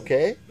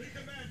 okay?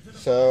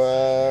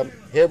 So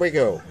here we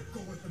go.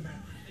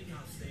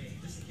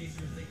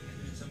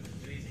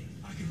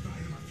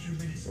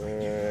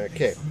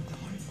 Okay,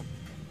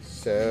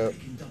 so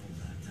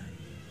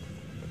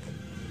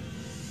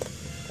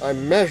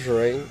I'm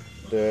measuring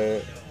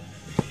the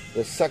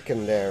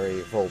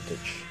secondary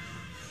voltage.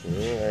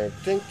 I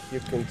think you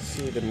can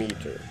see the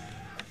meter.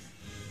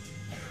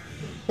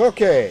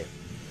 Okay,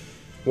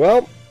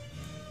 well,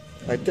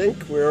 I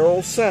think we're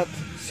all set.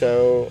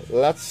 So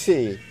let's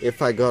see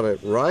if I got it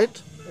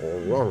right or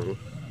wrong.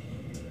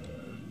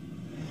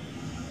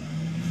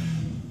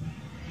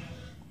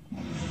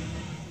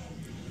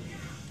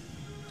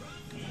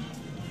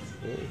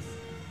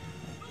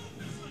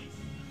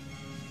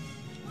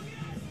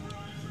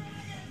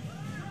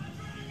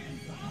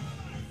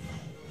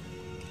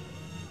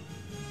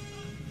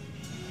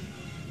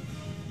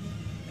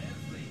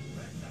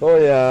 Oh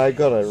yeah, I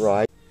got it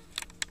right.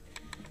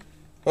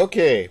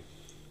 Okay,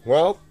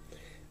 well,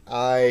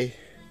 I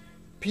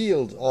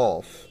peeled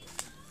off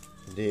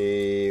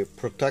the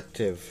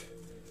protective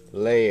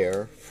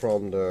layer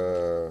from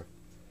the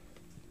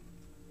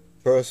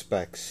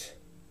Perspex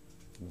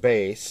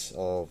base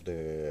of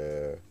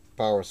the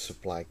power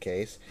supply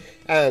case,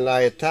 and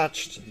I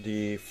attached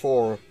the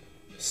 4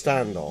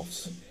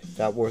 standoffs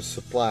that were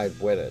supplied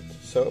with it.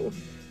 So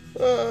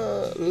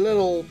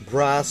little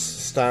brass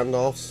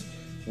standoffs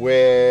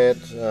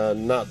with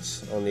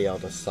nuts on the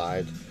other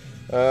side.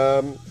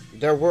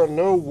 There were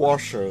no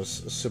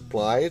washers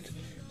supplied,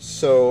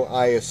 so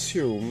I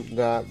assume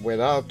that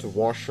without the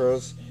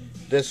washers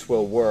this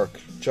will work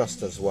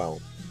just as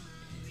well.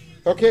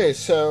 Okay,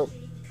 so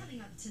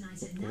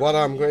what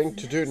I'm going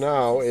to do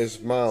now is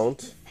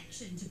mount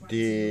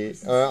the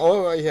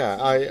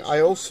I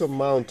also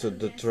mounted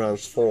the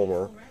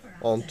transformer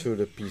onto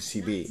the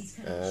PCB.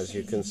 As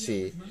you can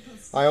see,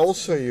 I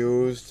also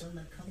used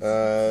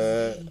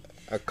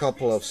a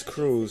couple of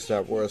screws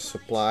that were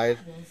supplied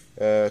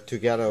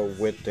together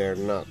with their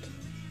nut.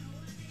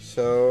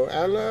 So,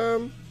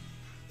 and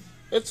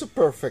it's a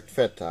perfect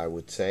fit, I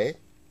would say.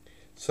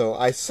 So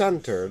I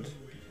centered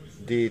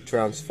the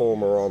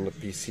transformer on the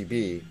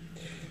PCB.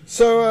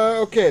 So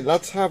okay,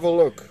 let's have a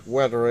look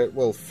whether it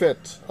will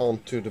fit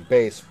onto the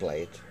base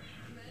plate.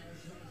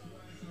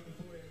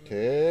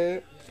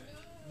 Okay,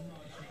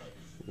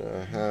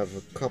 I have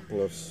a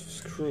couple of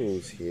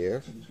screws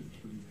here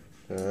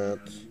that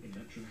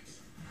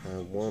I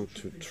want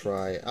to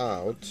try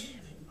out.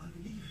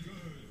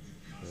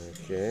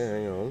 Okay,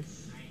 hang on.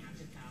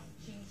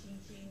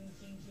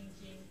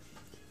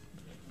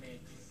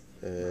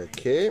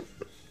 Okay,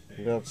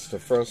 that's the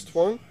first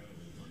one.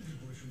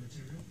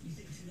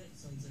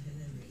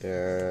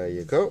 There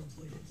you go.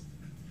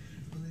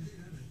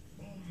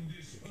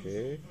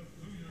 Okay,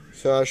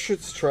 so I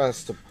should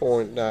stress the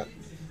point that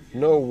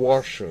no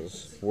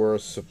washers were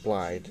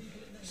supplied,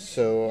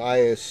 so I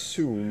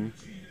assume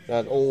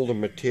that all the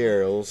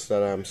materials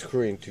that I'm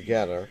screwing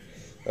together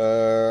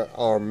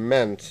are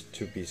meant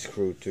to be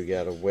screwed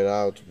together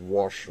without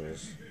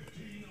washers.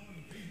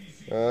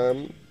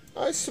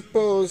 I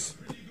suppose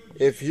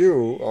if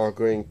you are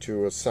going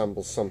to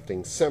assemble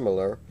something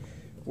similar,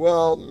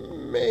 well,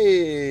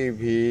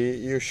 maybe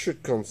you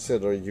should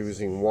consider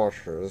using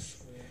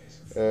washers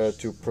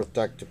to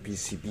protect the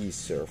PCB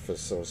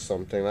surface or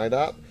something like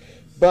that.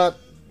 But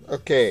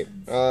okay,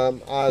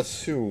 I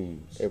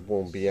assume it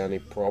won't be any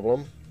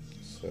problem.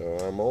 So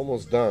I'm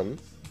almost done.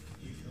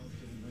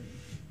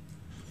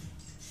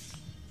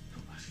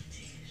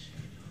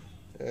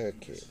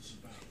 Okay.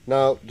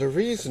 Now the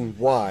reason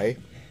why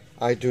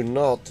I do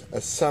not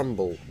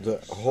assemble the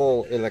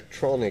whole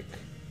electronic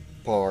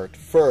part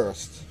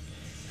first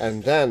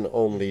and then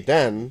only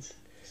then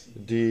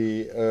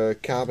the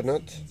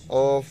cabinet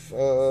of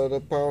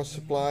the power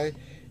supply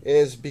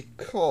is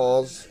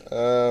because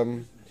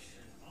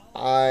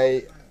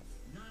I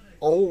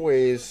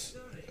always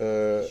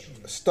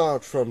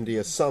start from the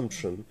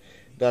assumption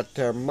that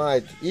there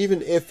might,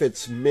 even if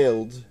it's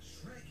milled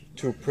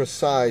to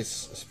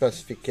precise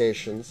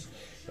specifications,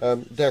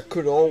 there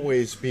could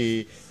always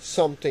be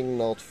something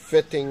not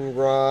fitting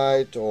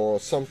right or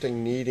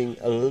something needing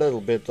a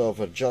little bit of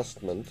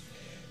adjustment.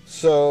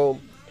 So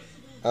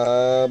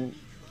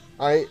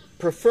I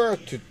prefer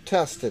to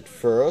test it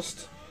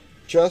first,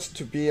 just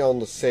to be on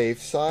the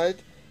safe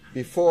side,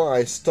 before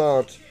I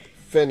start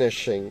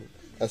finishing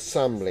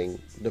assembling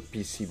the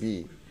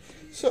PCB.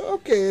 So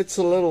okay, it's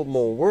a little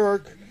more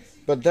work,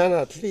 but then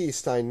at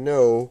least I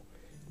know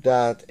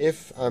that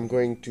if I'm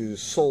going to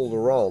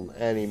solder on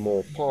any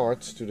more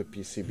parts to the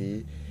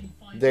PCB,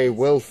 they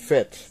will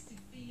fit.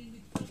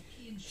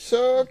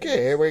 So okay,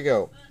 here we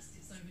go.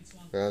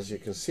 As you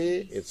can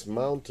see, it's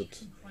mounted.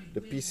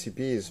 The PCB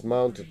is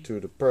mounted to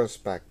the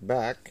Perspex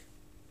back,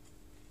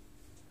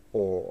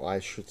 or I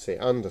should say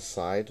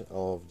underside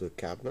of the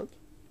cabinet.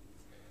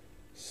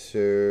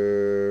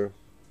 So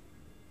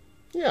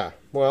yeah,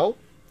 well,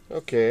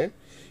 okay.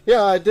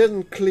 Yeah, I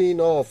didn't clean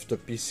off the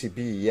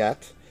PCB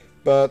yet,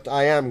 but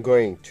I am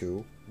going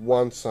to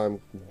once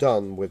I'm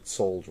done with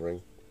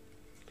soldering.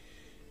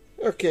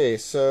 Okay,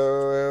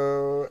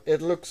 so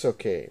it looks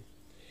okay.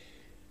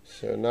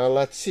 So now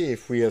let's see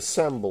if we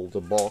assemble the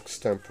box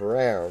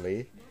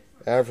temporarily,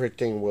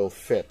 everything will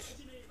fit.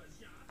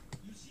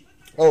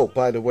 Oh,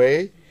 by the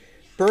way,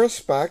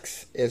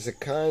 Perspex is a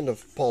kind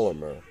of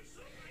polymer.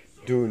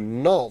 Do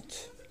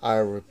not, I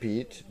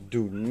repeat,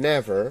 do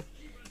never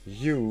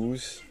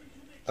use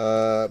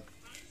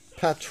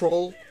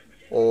petrol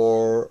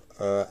or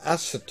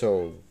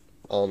acetone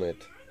on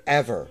it,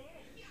 ever.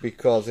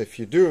 Because if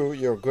you do,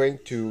 you're going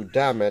to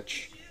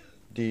damage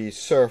the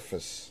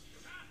surface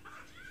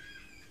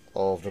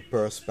of the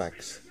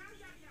Perspex.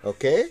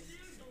 Okay?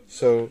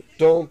 So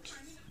don't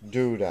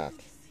do that.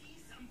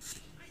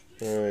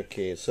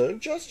 Okay, so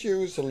just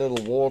use a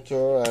little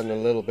water and a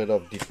little bit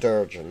of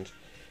detergent,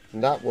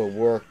 and that will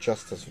work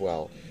just as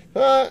well.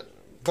 By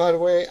the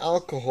way,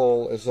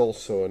 alcohol is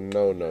also a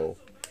no-no,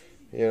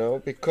 you know,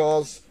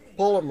 because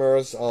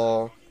polymers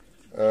are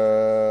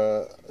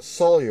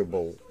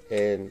soluble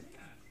in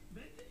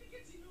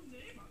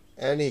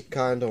any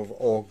kind of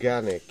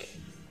organic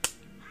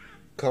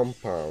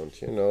compound,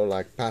 you know,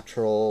 like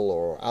petrol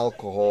or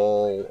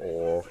alcohol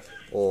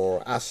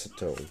or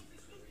acetone.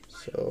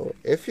 So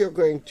if you're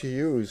going to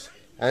use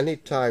any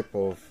type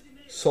of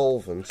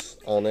solvents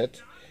on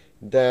it,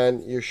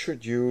 then you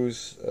should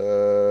use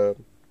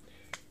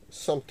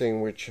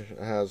something which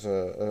has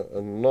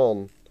a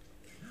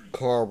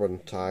non-carbon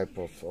type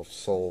of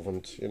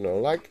solvent, you know,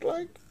 like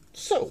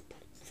soap,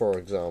 for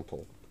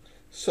example.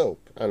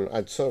 Soap,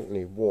 and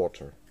certainly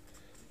water.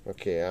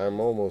 Okay,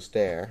 I'm almost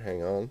there,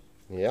 hang on.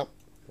 Yep,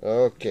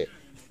 okay.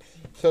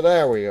 So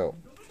there we go.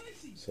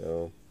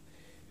 So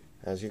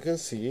as you can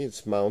see,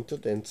 it's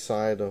mounted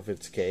inside of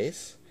its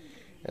case,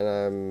 and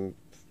I'm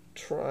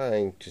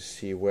trying to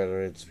see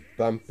whether it's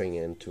bumping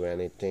into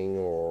anything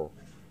or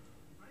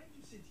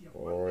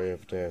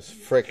if there's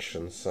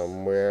friction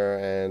somewhere,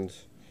 and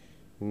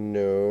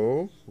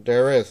no,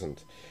 there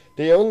isn't.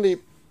 The only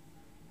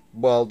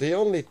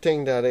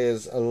thing that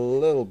is a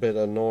little bit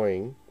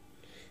annoying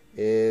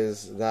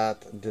is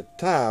that the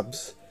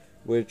tabs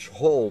which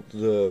hold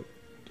the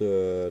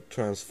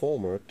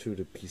transformer to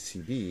the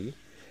PCB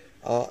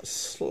are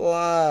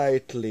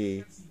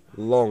slightly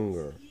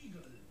longer,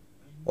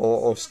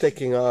 or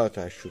sticking out,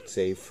 I should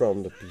say,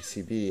 from the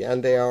PCB,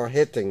 and they are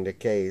hitting the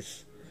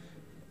case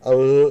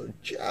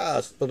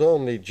just, but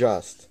only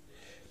just.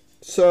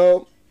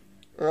 So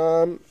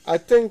I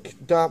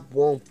think that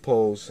won't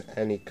pose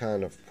any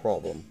kind of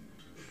problem.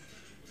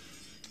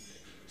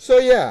 So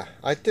yeah,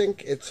 I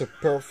think it's a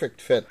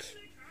perfect fit.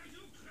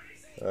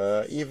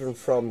 Even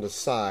from the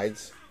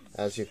sides,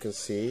 as you can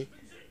see,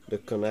 the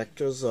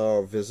connectors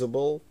are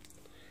visible.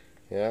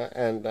 Yeah,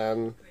 and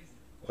then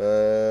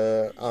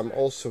I'm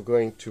also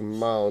going to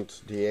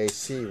mount the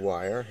AC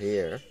wire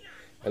here,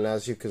 and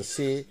as you can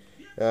see,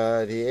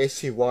 the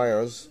AC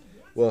wires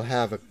will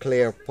have a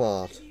clear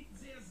path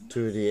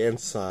to the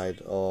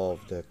inside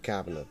of the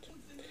cabinet.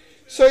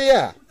 So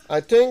yeah,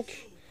 I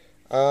think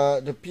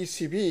the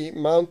PCB,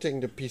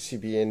 mounting the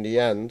PCB in the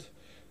end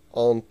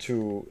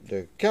onto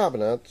the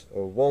cabinet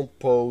won't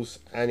pose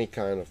any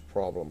kind of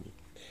problem.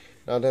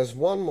 Now there's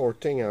one more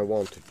thing I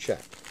want to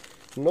check.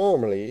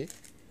 Normally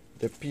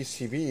the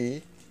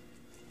PCB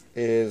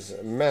is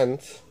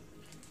meant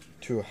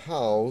to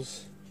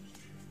house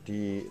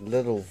the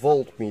little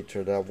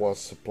voltmeter that was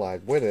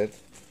supplied with it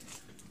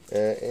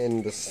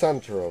in the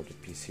center of the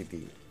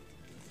PCB,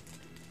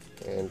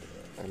 and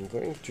I'm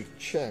going to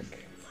check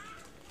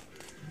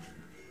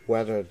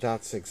whether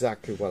that's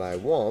exactly what I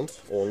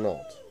want or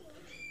not.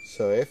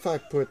 So if I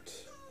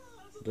put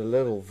the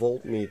little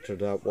voltmeter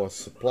that was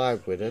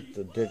supplied with it,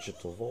 the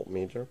digital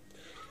voltmeter,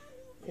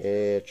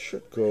 it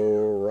should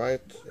go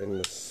right in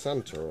the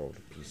center of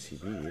the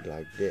PCB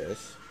like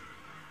this.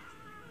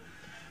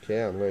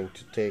 Okay, I'm going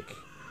to take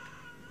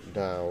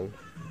down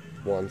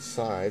one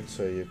side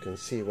so you can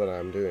see what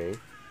I'm doing.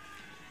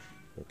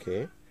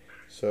 Okay,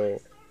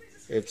 so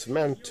it's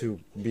meant to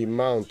be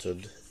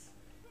mounted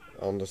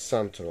on the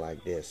center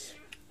like this.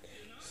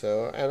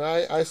 So, and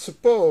I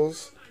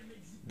suppose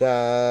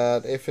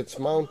that if it's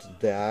mounted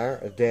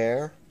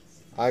there,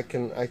 I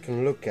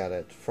can look at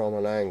it from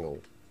an angle,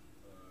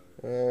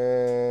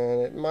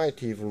 and it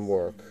might even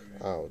work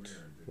out.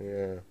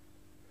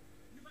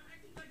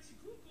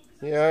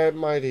 Yeah, it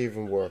might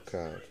even work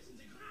out.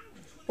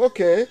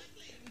 Okay,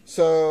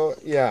 so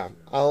yeah,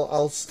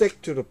 I'll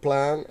stick to the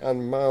plan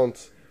and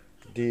mount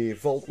the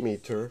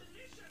voltmeter.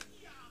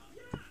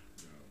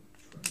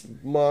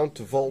 Mount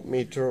the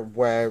voltmeter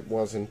where it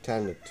was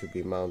intended to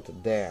be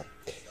mounted there.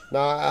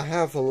 Now I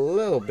have a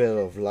little bit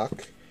of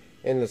luck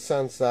in the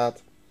sense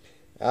that,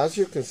 as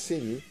you can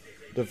see,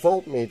 the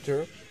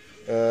voltmeter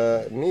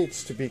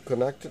needs to be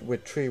connected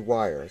with 3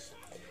 wires,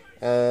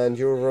 and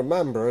you'll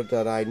remember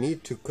that I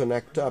need to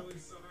connect up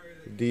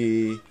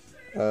the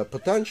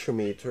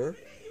potentiometer,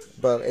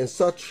 but in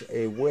such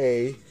a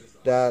way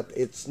that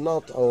it's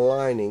not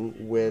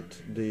aligning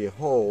with the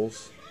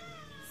holes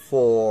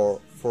for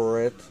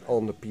it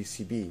on the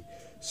PCB.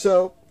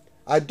 So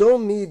I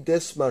don't need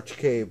this much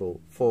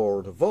cable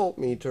for the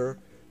voltmeter,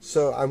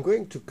 so I'm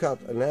going to cut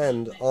an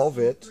end of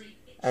it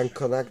and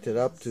connect it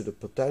up to the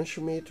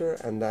potentiometer,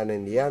 and then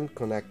in the end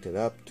connect it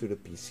up to the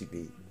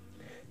PCB.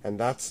 And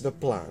that's the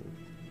plan.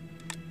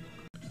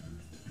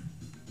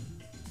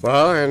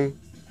 Well, and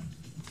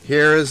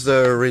here is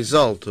the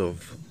result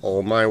of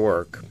all my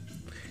work.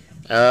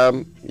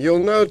 You'll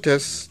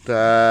notice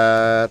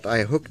that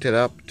I hooked it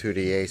up to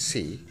the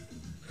AC,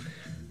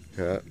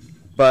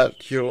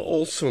 but you'll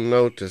also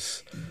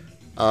notice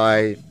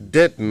I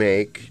did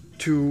make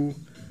 2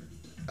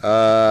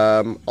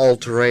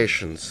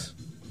 alterations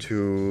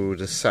to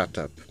the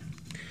setup.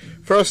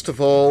 First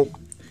of all,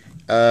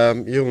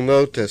 you'll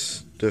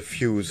notice the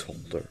fuse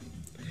holder.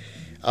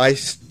 I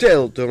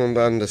still don't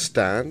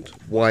understand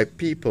why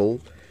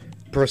people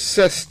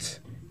persist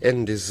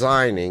in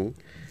designing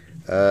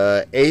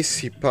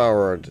AC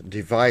powered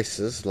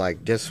devices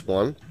like this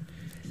one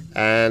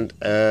and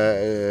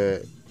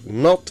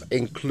not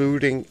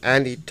including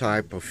any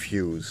type of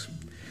fuse.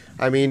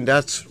 I mean,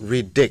 that's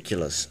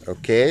ridiculous,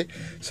 okay?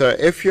 So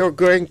if you're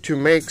going to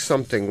make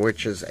something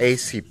which is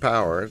AC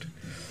powered,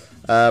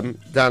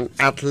 then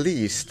at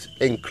least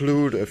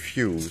include a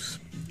fuse.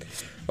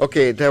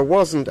 Okay, there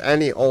wasn't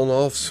any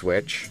on-off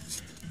switch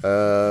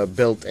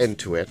built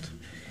into it,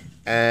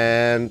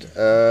 and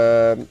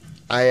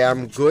I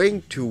am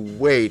going to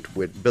wait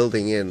with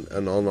building in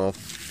an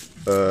on-off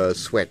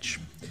switch.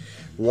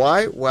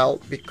 Why? Well,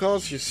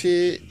 because you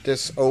see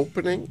this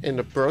opening in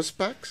the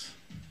perspex,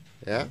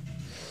 yeah?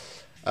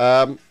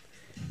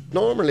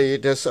 Normally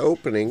this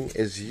opening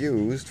is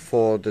used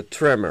for the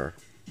trimmer,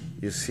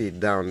 you see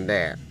down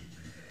there.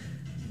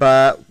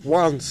 But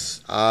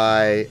once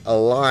I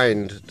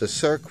aligned the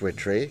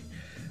circuitry,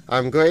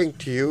 I'm going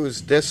to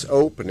use this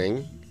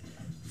opening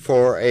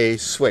for a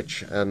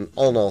switch, an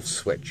on-off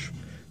switch.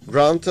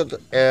 Granted,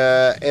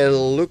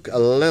 it'll look a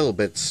little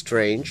bit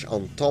strange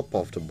on top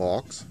of the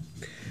box,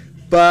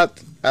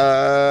 but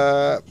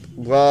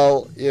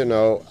well, you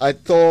know, I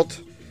thought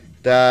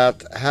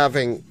that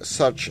having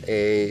such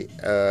a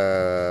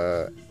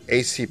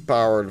AC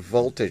powered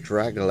voltage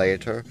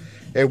regulator,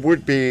 it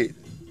would be,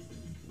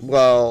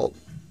 well,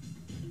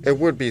 it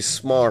would be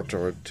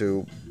smarter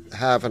to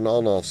have an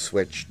on-off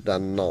switch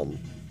than none.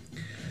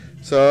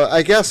 So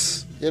I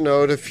guess, you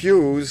know, the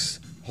fuse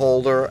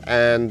holder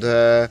and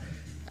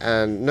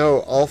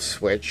no off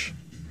switch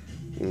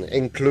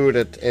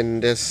included in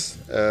this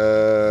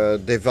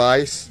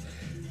device,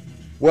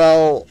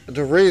 well,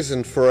 the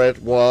reason for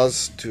it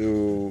was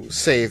to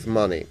save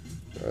money,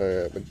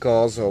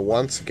 because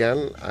once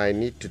again I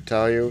need to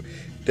tell you,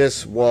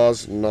 this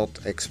was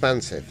not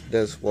expensive.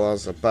 This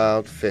was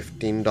about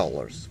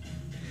 $15.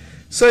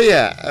 So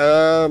yeah,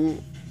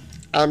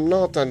 I'm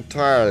not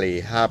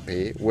entirely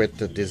happy with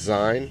the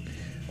design.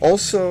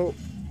 Also,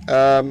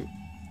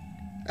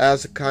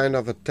 as a kind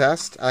of a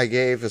test, I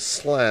gave a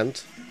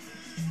slant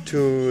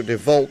to the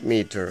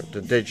voltmeter,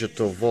 the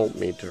digital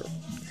voltmeter.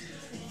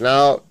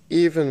 Now,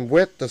 even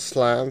with the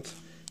slant,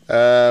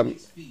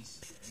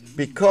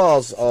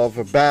 because of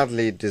a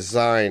badly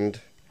designed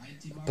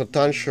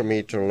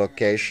potentiometer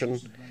location,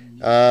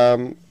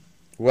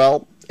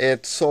 well,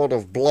 it sort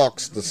of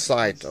blocks the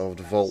sight of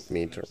the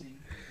voltmeter.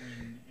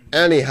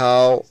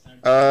 Anyhow,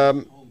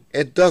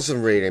 it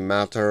doesn't really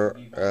matter.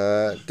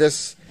 I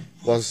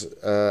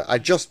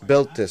just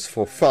built this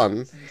for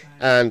fun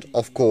and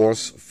of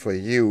course for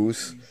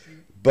use,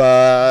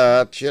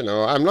 but you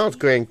know, I'm not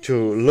going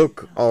to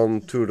look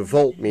onto the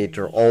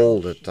voltmeter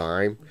all the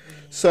time,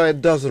 so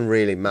it doesn't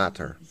really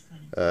matter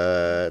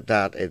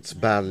that it's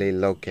badly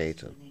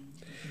located.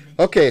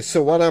 Okay,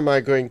 so what am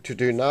I going to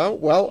do now?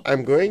 Well,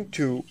 I'm going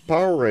to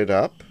power it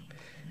up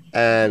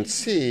and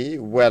see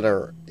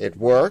whether it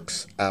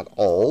works at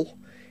all,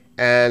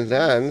 and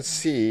then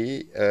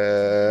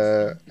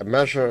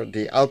measure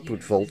the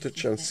output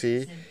voltage and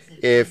see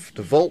if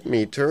the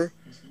voltmeter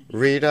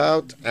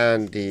readout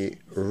and the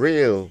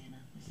real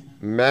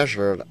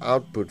measured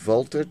output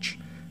voltage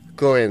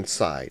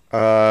coincide.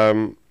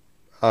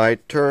 I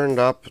turned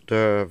up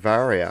the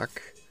variac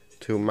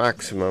to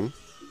maximum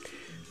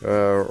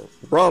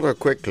rather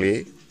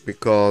quickly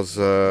because,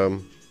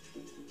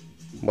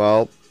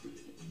 well,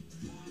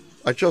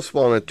 I just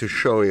wanted to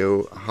show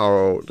you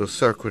how the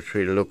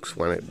circuitry looks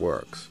when it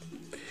works.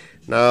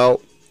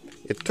 Now,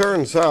 it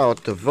turns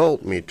out the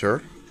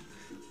voltmeter,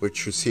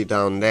 which you see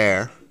down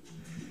there,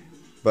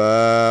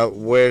 but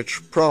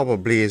which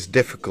probably is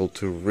difficult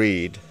to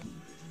read,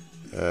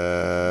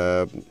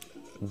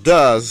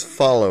 does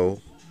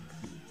follow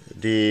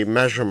the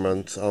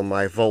measurements on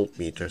my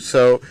voltmeter.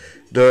 So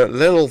the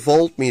little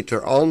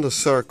voltmeter on the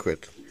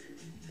circuit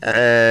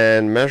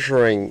and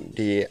measuring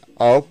the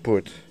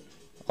output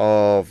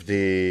of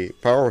the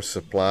power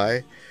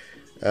supply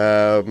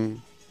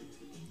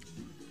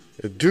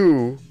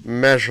do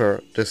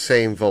measure the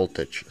same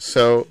voltage.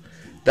 So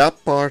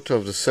that part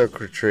of the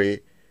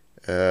circuitry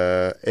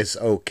is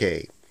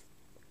okay.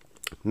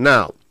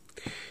 Now,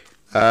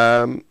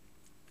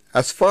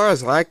 as far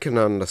as I can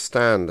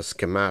understand the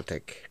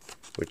schematic,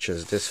 which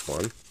is this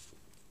one,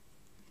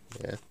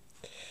 yeah,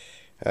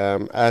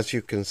 as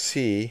you can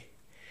see,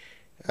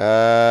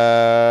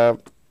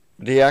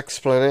 the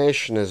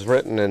explanation is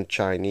written in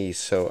Chinese,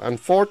 so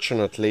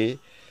unfortunately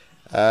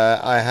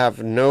I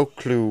have no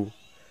clue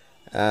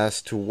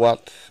as to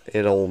what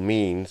it all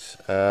means.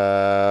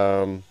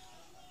 I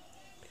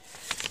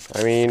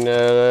mean,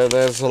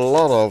 there's a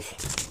lot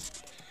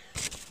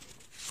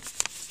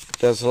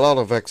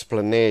of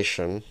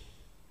explanation,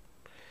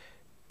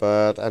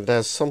 but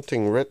there's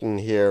something written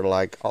here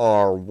like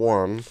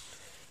R1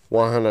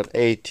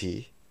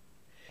 180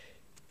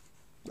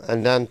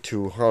 and then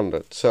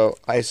 200. So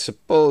I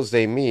suppose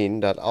they mean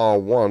that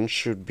R1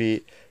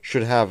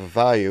 should have a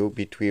value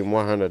between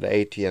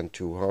 180 and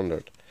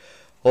 200.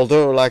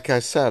 Although, like I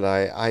said,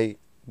 I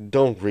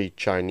don't read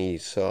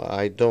Chinese, so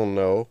I don't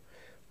know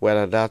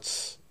whether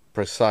that's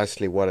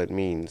precisely what it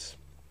means.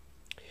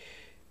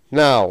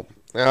 Now,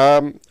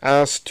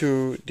 as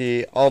to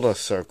the other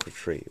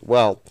circuitry,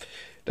 well,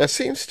 there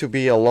seems to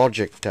be a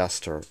logic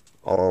tester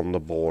on the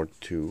board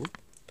too,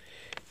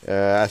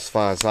 as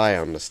far as I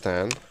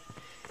understand.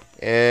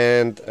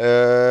 And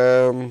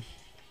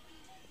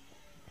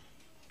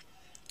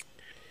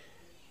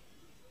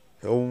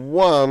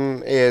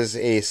one is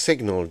a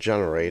signal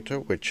generator,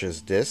 which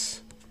is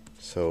this.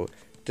 So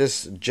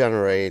this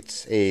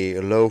generates a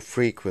low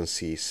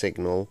frequency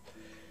signal,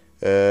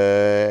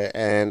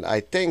 and I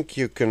think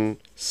you can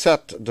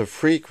set the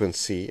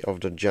frequency of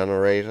the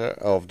generator,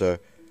 of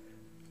the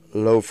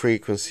low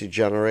frequency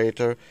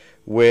generator,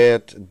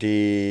 with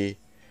the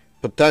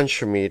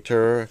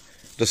potentiometer,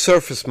 the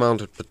surface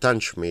mounted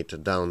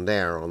potentiometer down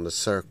there on the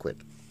circuit.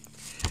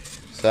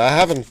 So I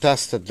haven't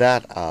tested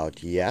that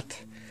out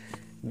yet.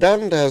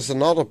 Then there's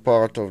another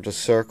part of the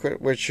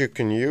circuit which you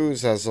can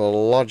use as a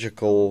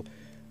logical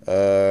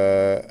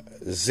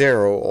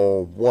 0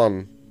 or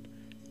 1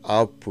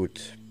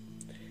 output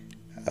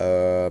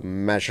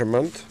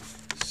measurement.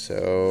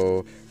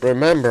 So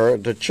remember,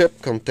 the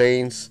chip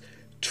contains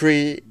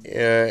 3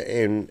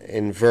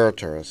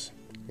 inverters.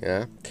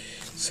 Yeah.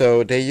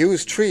 So they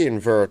use 3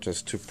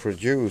 inverters to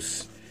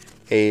produce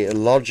a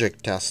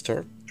logic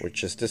tester,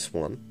 which is this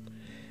one,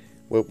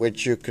 with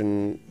which you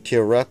can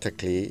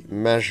theoretically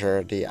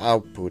measure the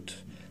output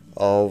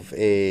of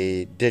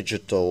a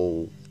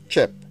digital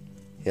chip,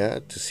 yeah,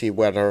 to see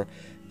whether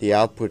the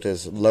output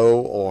is low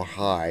or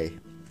high.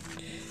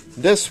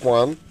 This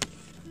one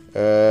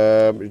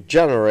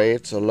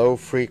generates a low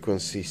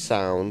frequency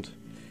sound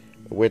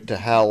with the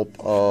help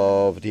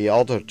of the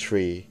other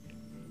 3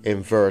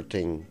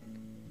 inverting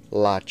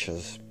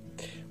latches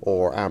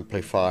or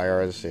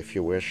amplifiers, if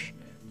you wish,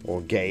 or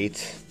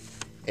gates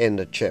in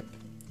the chip.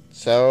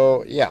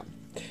 So yeah,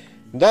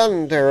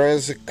 then there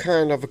is a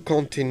kind of a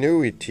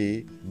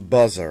continuity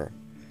buzzer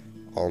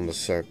on the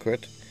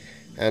circuit,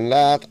 and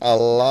that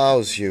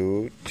allows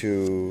you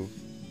to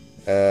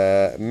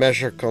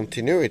measure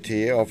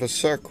continuity of a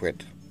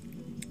circuit.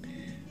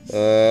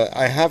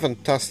 I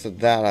haven't tested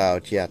that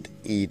out yet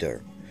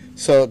either.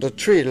 So the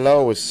 3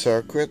 lowest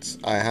circuits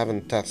I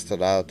haven't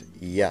tested out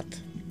yet.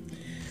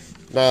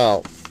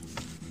 Now,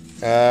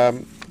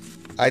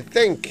 I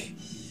think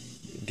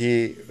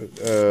the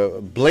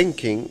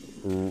blinking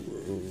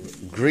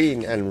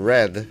green and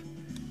red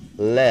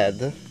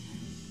LED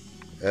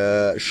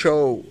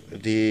show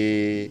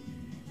the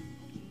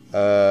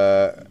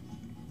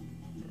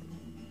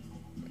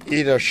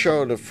either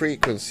show the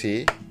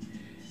frequency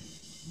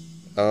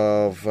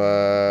of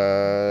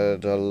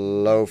the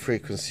low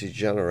frequency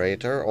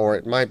generator, or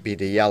it might be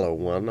the yellow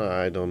one,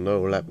 I don't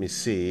know, let me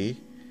see.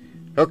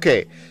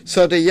 Okay,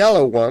 so the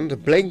yellow one, the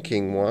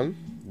blinking one,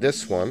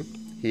 this one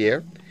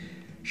here,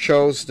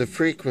 shows the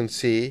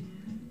frequency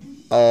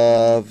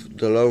of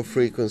the low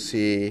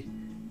frequency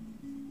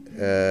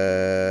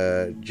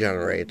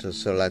generator.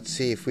 So let's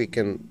see if we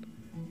can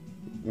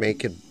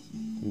make it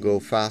go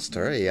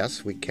faster.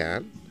 Yes, we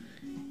can.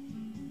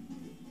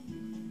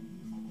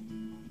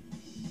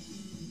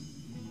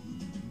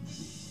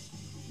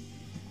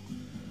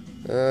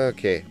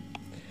 Okay,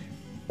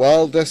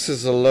 well, this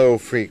is a low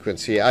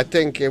frequency. I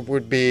think it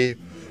would be,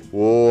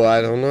 oh,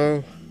 I don't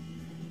know,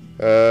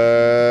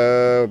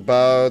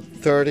 about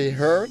 30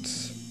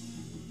 Hertz.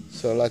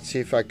 So let's see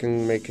if I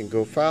can make it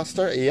go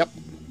faster. Yep.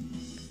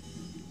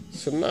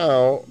 So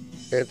now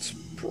it's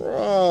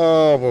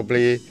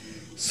probably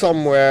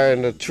somewhere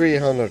in the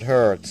 300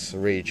 Hertz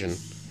region.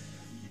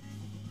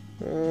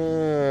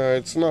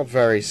 It's not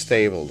very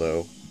stable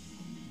though.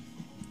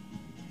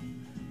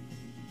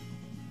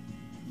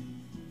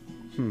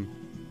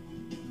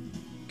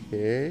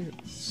 Okay,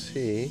 let's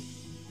see.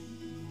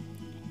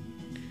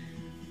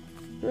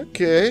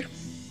 Okay.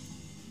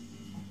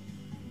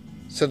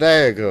 So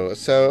there you go.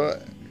 So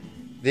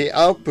the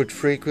output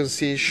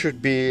frequency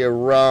should be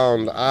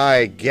around,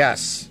 I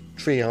guess,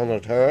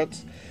 300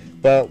 Hertz,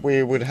 but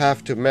we would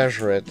have to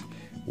measure it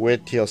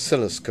with the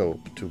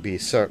oscilloscope to be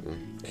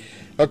certain.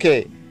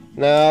 Okay,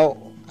 now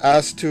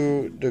as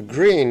to the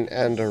green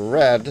and the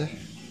red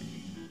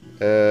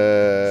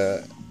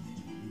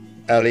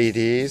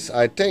LEDs,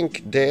 I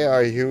think they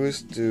are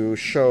used to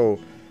show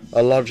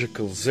a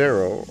logical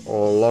 0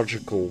 or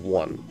logical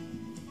 1.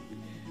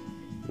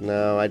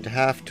 Now I'd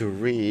have to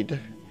read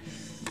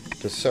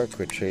the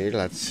circuitry.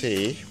 Let's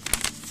see.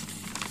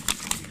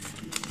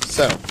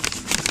 So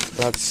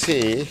let's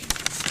see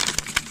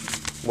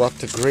what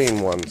the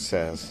green one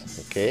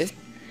says. Okay,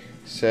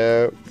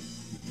 so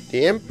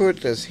the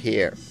input is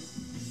here.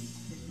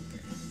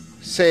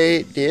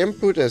 Say the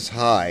input is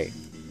high.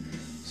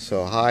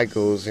 So high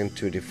goes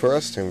into the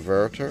first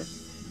inverter,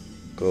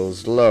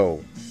 goes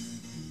low.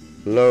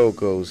 Low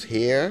goes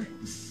here.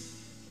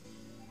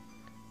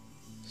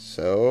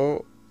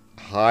 So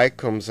high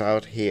comes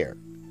out here.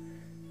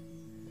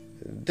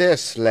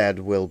 This LED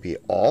will be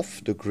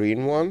off, the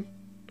green one,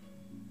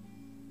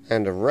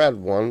 and the red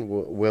one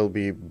will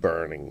be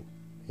burning.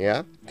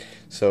 Yeah?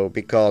 So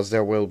because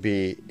there will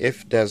be,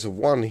 if there's a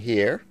 1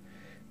 here,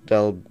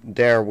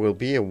 there will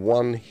be a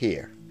 1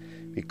 here,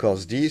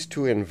 because these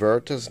two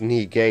inverters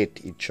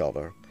negate each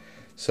other.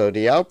 So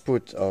the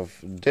output of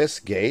this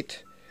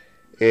gate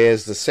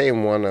is the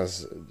same one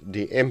as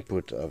the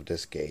input of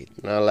this gate.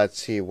 Now let's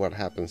see what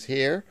happens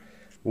here.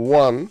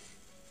 1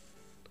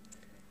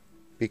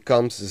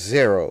 becomes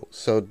 0.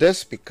 So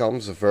this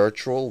becomes a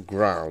virtual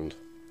ground.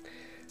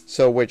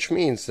 So which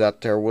means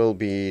that there will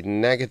be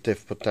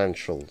negative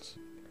potentials,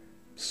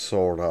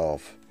 sort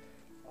of,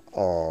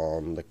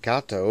 on the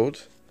cathode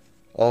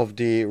of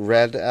the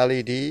red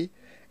LED,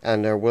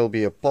 and there will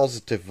be a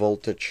positive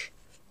voltage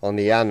on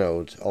the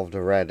anode of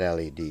the red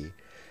LED.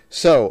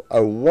 So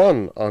a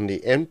 1 on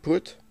the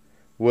input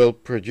will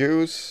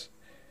produce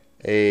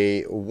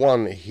a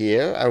 1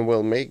 here and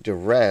will make the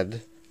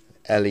red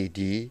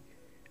LED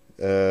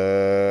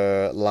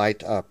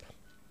light up.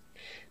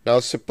 Now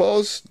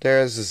suppose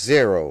there's a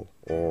 0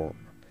 or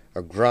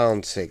a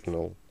ground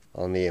signal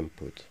on the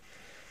input.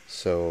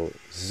 So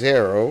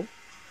 0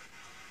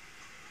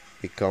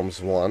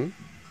 becomes 1,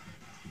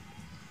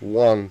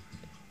 1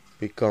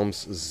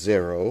 becomes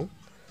 0,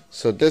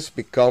 so this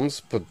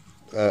becomes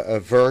a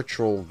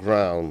virtual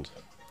ground.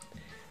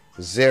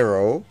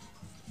 0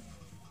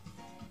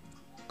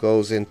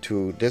 goes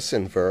into this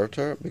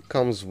inverter,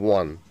 becomes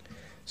 1.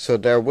 So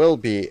there will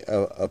be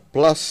a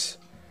plus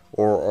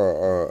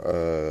or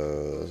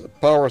a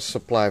power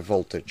supply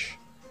voltage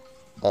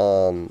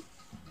on,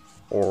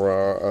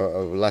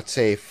 or let's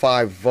say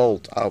 5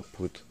 volt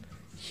output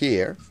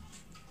here,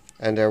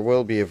 and there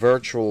will be a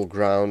virtual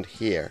ground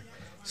here.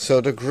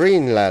 So the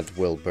green LED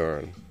will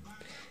burn.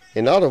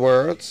 In other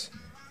words,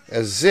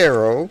 a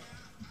 0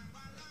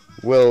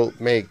 will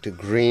make the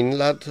green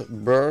LED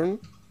burn,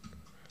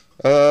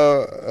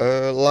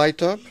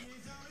 light up.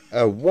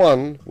 A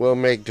 1 will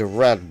make the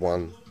red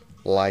one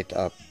light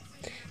up.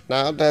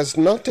 Now there's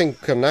nothing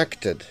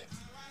connected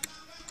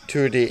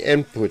to the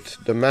input,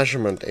 the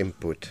measurement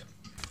input.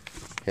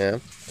 Yeah.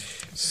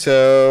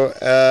 So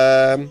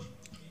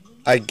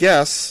I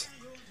guess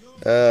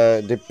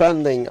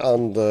depending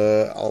on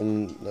the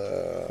on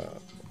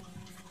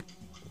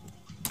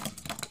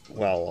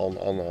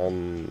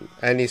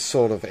any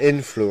sort of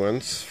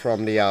influence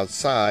from the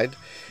outside,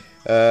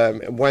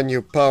 when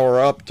you power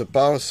up the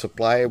power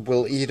supply, it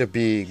will either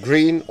be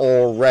green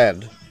or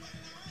red.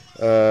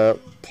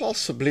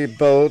 Possibly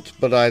both,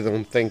 but I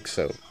don't think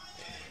so.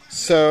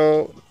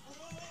 So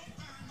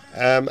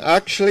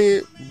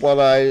actually what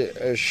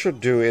I should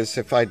do is,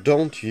 if I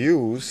don't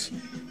use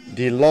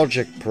the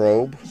logic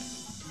probe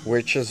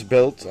which is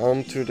built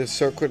onto the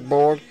circuit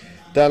board,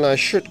 then I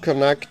should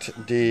connect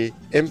the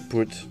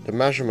input, the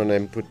measurement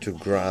input, to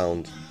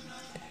ground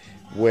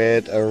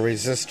with a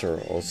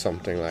resistor or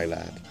something like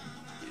that.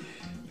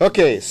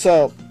 Okay,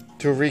 so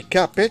to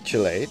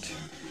recapitulate,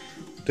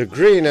 the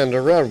green and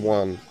the red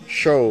one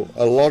show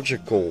a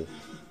logical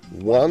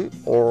 1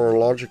 or a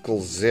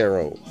logical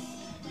 0.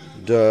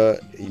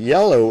 The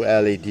yellow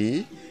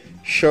LED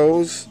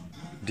shows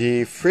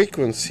the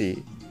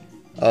frequency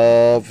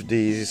of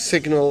the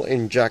signal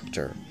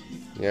injector,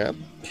 yeah,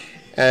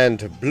 and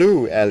the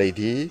blue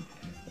LED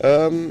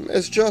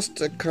is just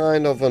a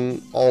kind of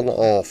an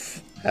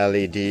on-off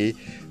LED.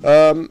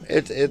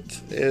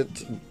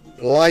 It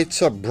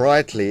lights up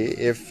brightly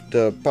if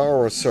the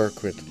power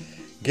circuit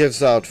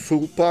gives out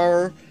full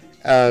power,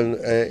 and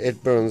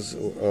it burns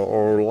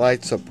or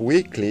lights up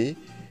weakly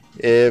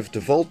if the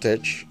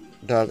voltage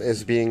that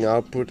is being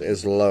output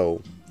is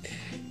low.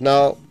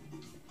 Now,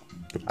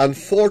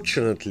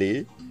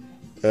 unfortunately,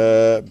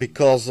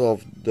 because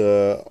of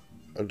the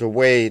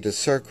way the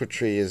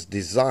circuitry is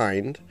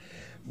designed,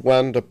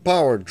 when the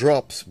power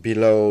drops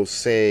below,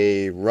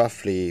 say,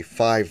 roughly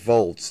 5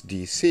 volts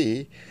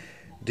DC,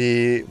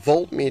 the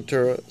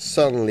voltmeter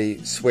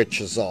suddenly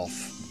switches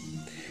off.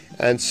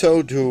 And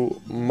so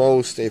do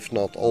most, if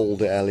not all,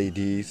 the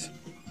LEDs,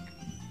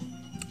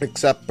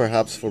 except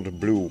perhaps for the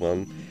blue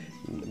one,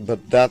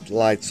 but that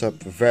lights up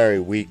very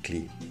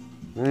weakly.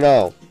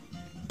 Now,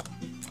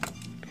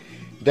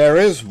 there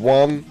is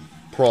one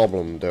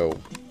problem though.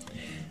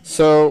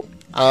 So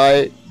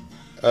I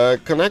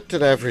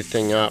connected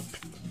everything up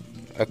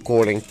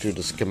according to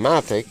the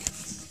schematic,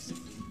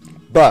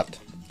 but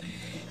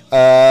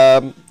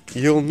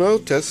you'll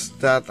notice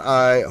that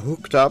I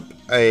hooked up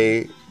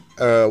a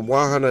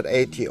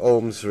 180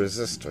 ohms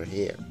resistor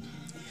here.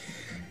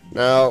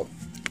 Now,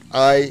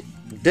 I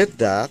did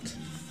that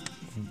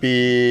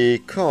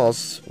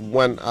because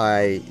when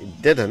I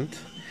didn't,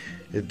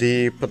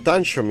 the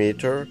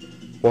potentiometer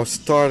was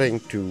starting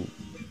to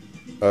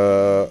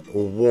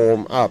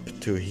warm up,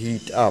 to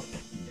heat up,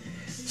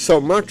 so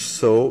much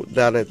so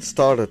that it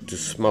started to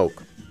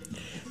smoke.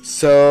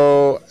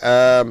 So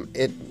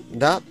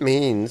that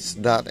means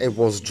that it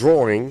was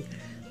drawing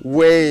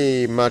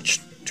way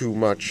too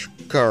much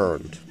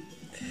current.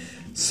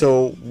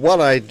 So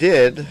what I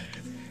did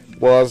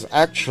was,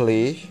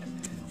 actually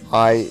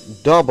I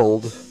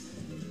doubled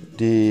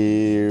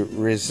the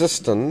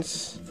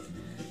resistance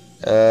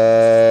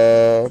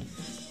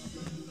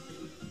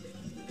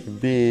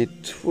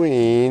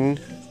between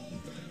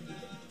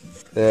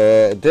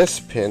this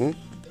pin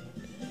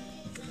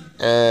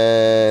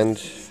and,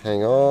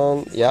 hang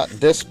on, yeah,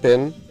 this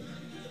pin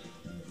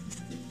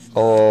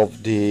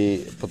of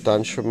the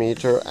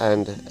potentiometer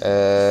and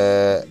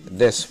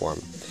this one.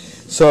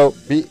 So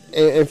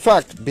in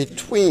fact,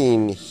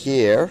 between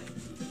here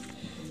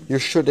you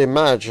should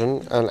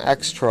imagine an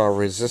extra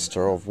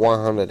resistor of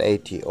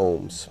 180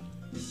 ohms.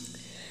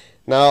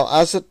 Now,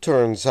 as it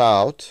turns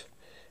out,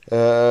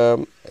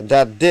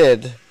 that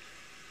did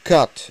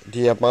cut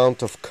the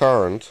amount of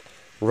current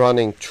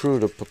running through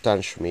the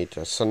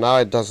potentiometer, so now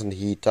it doesn't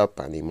heat up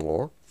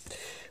anymore.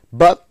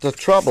 But the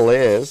trouble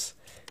is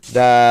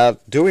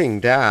that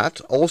doing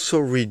that also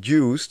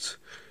reduced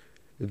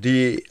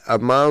the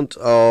amount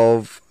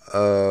of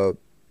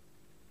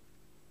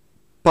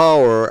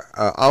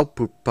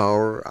output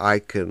power I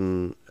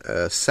can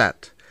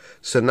set.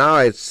 So now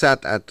it's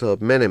set at the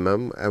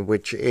minimum, and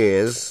which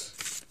is,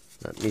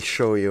 let me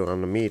show you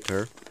on the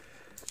meter,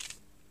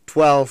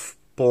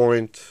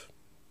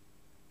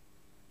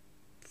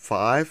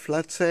 12.5,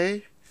 let's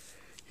say,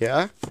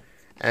 yeah.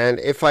 And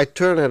if I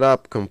turn it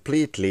up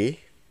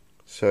completely,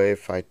 so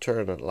if I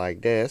turn it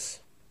like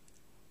this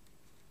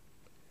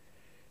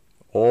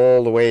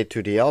all the way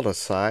to the other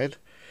side,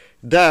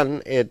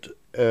 then it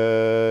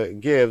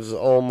gives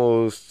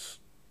almost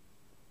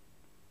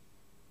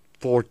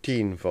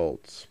 14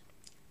 volts.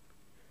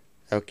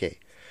 Okay,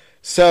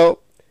 so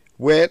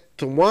with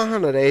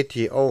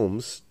 180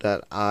 ohms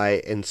that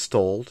I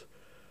installed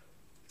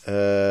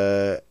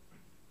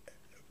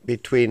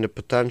between the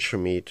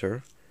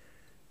potentiometer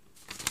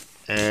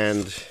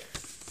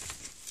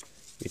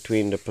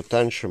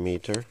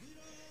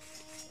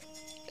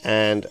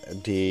and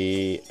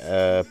the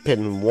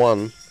pin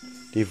 1,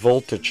 the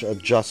voltage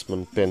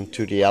adjustment pin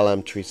to the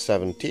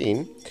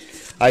LM317,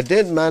 I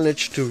did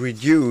manage to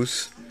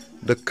reduce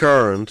the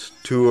current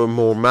to a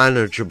more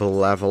manageable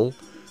level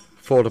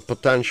for the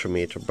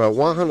potentiometer, but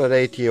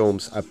 180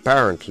 ohms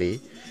apparently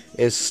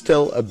is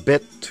still a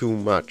bit too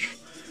much.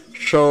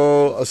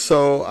 So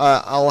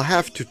I'll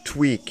have to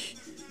tweak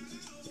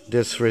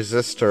this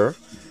resistor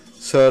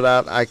so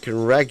that I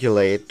can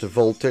regulate the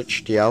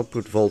voltage, the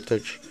output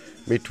voltage,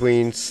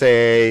 between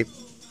say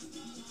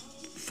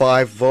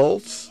 5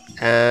 volts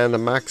and a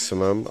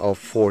maximum of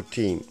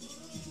 14.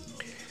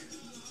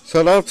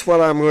 So that's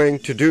what I'm going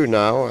to do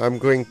now. I'm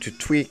going to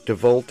tweak the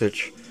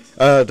voltage,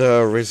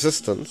 the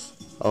resistance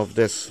of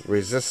this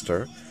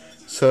resistor,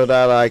 so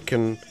that I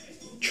can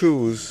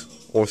choose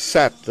or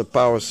set the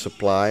power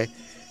supply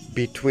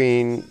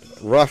between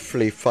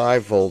roughly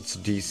 5 volts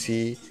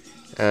DC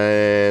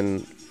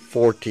and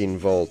 14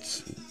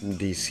 volts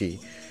DC,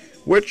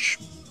 which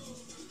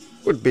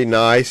would be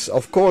nice.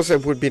 Of course,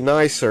 it would be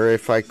nicer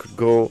if I could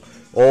go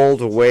all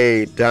the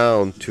way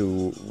down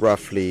to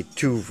roughly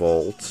 2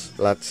 volts,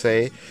 let's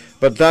say,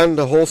 but then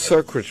the whole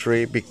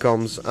circuitry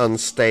becomes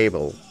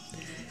unstable.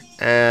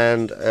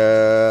 And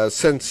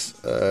since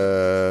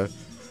I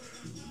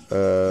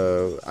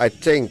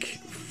think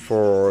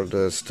for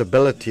the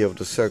stability of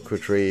the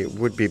circuitry it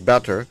would be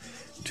better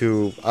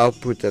to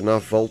output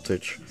enough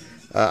voltage,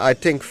 I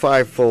think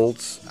 5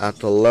 volts at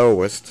the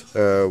lowest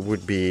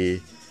would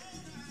be,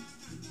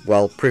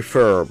 well,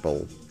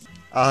 preferable.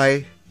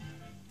 I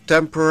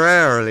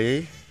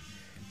temporarily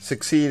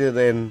succeeded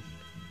in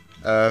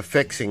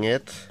fixing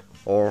it,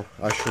 or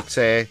I should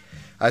say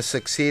I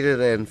succeeded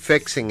in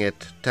fixing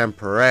it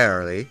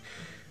temporarily,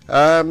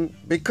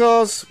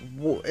 because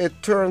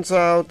it turns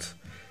out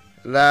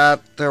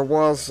that there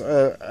was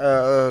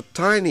a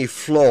tiny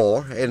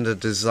flaw in the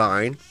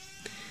design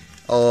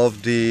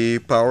of the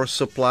power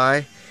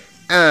supply,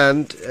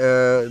 and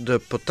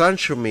the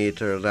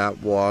potentiometer that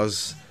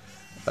was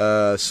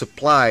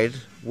supplied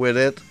with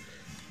it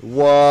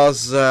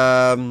was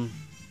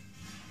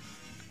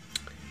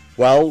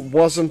well,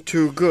 wasn't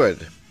too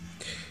good.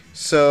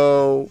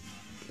 So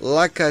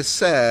like I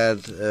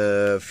said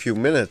a few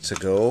minutes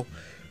ago,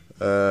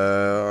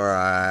 or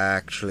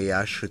actually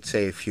I should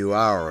say a few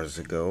hours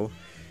ago,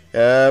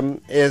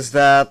 is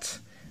that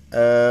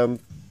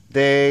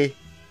they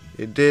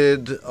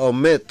did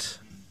omit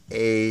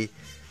a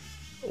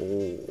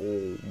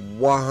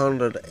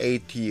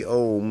 180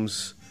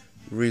 ohms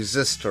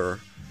resistor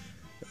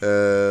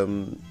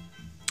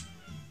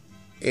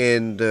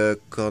in the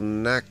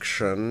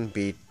connection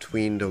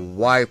between the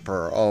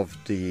wiper of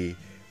the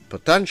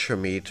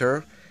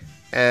potentiometer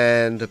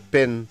and the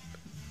pin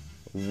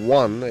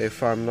 1,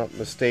 if I'm not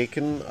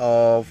mistaken,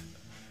 of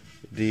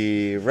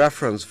the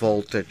reference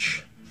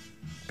voltage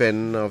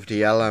pin of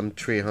the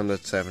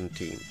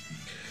LM317.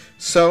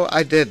 So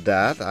I did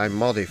that, I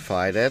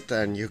modified it,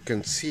 and you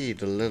can see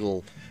the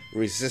little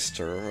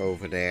resistor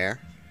over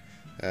there.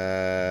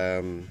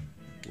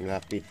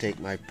 Let me take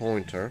my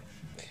pointer.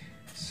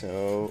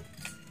 So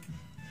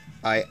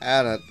I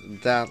added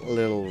that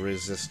little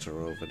resistor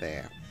over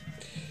there.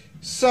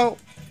 So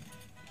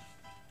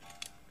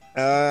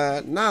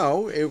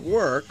now it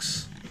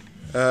works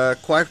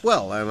quite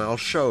well, and I'll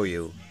show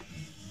you.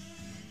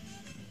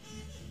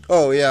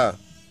 Oh yeah,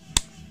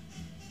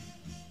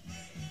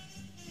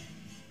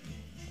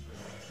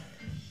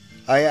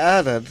 I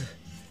added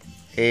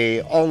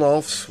a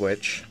on-off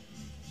switch,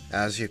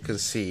 as you can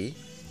see.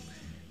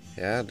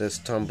 Yeah, this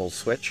tumble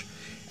switch,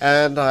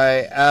 and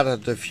I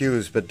added the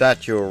fuse, but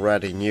that you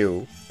already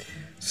knew.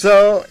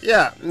 So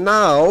yeah,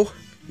 now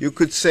you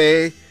could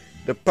say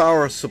the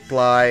power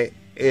supply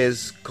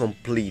is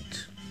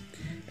complete,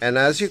 and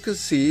as you can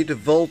see, the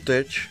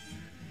voltage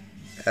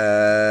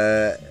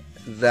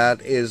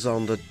that is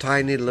on the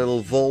tiny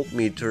little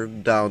voltmeter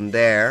down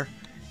there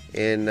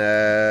in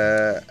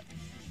the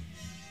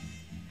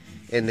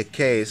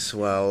case.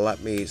 Well,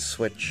 let me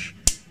switch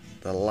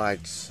the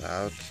lights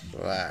out.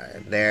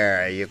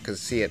 There, you can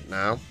see it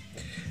now.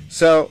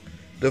 So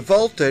the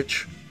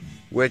voltage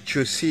which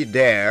you see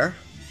there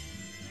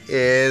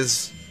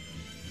is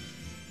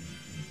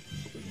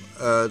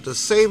the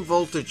same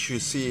voltage you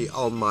see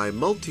on my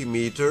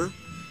multimeter,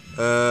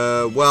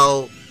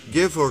 well,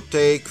 give or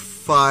take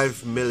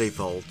 5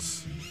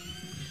 millivolts.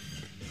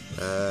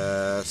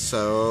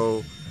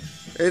 So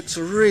it's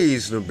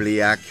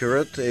reasonably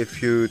accurate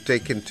if you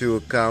take into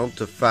account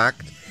the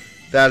fact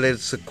that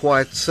it's a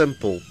quite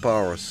simple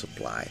power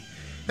supply.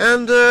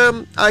 And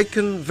I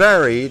can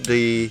vary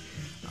the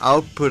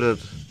outputted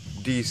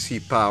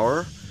DC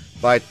power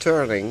by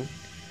turning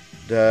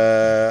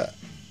the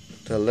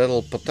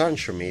little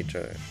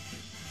potentiometer.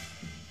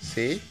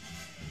 See?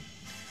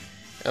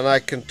 And I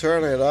can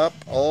turn it up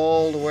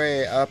all the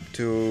way up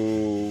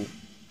to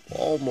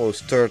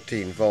almost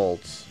 13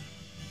 volts.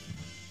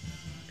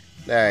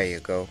 There you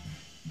go.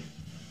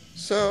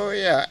 So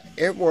yeah,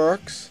 it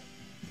works.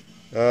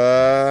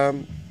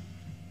 And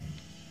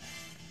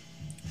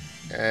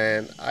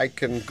I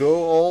can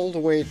go all the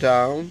way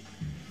down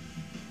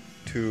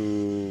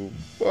to,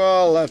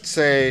 well, let's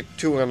say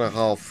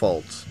 2.5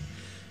 volts.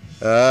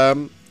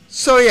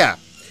 So yeah,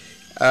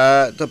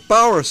 the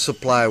power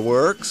supply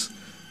works.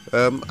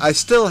 I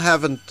still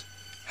haven't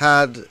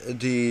had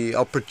the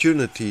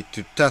opportunity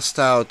to test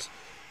out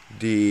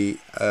the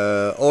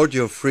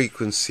audio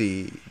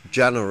frequency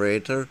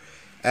generator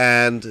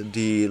and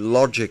the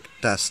logic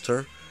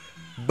tester,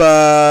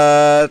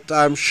 but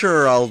I'm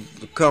sure I'll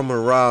come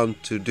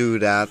around to do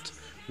that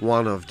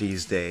one of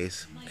these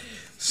days.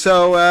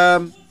 So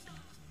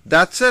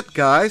that's it,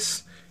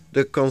 guys.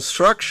 The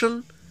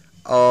construction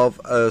of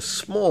a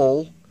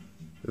small,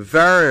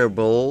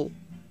 variable,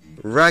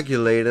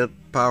 regulated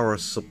power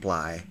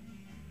supply.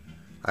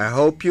 I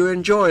hope you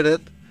enjoyed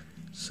it.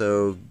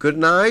 So good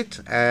night,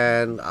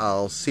 and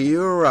I'll see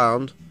you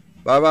around.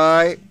 Bye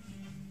bye.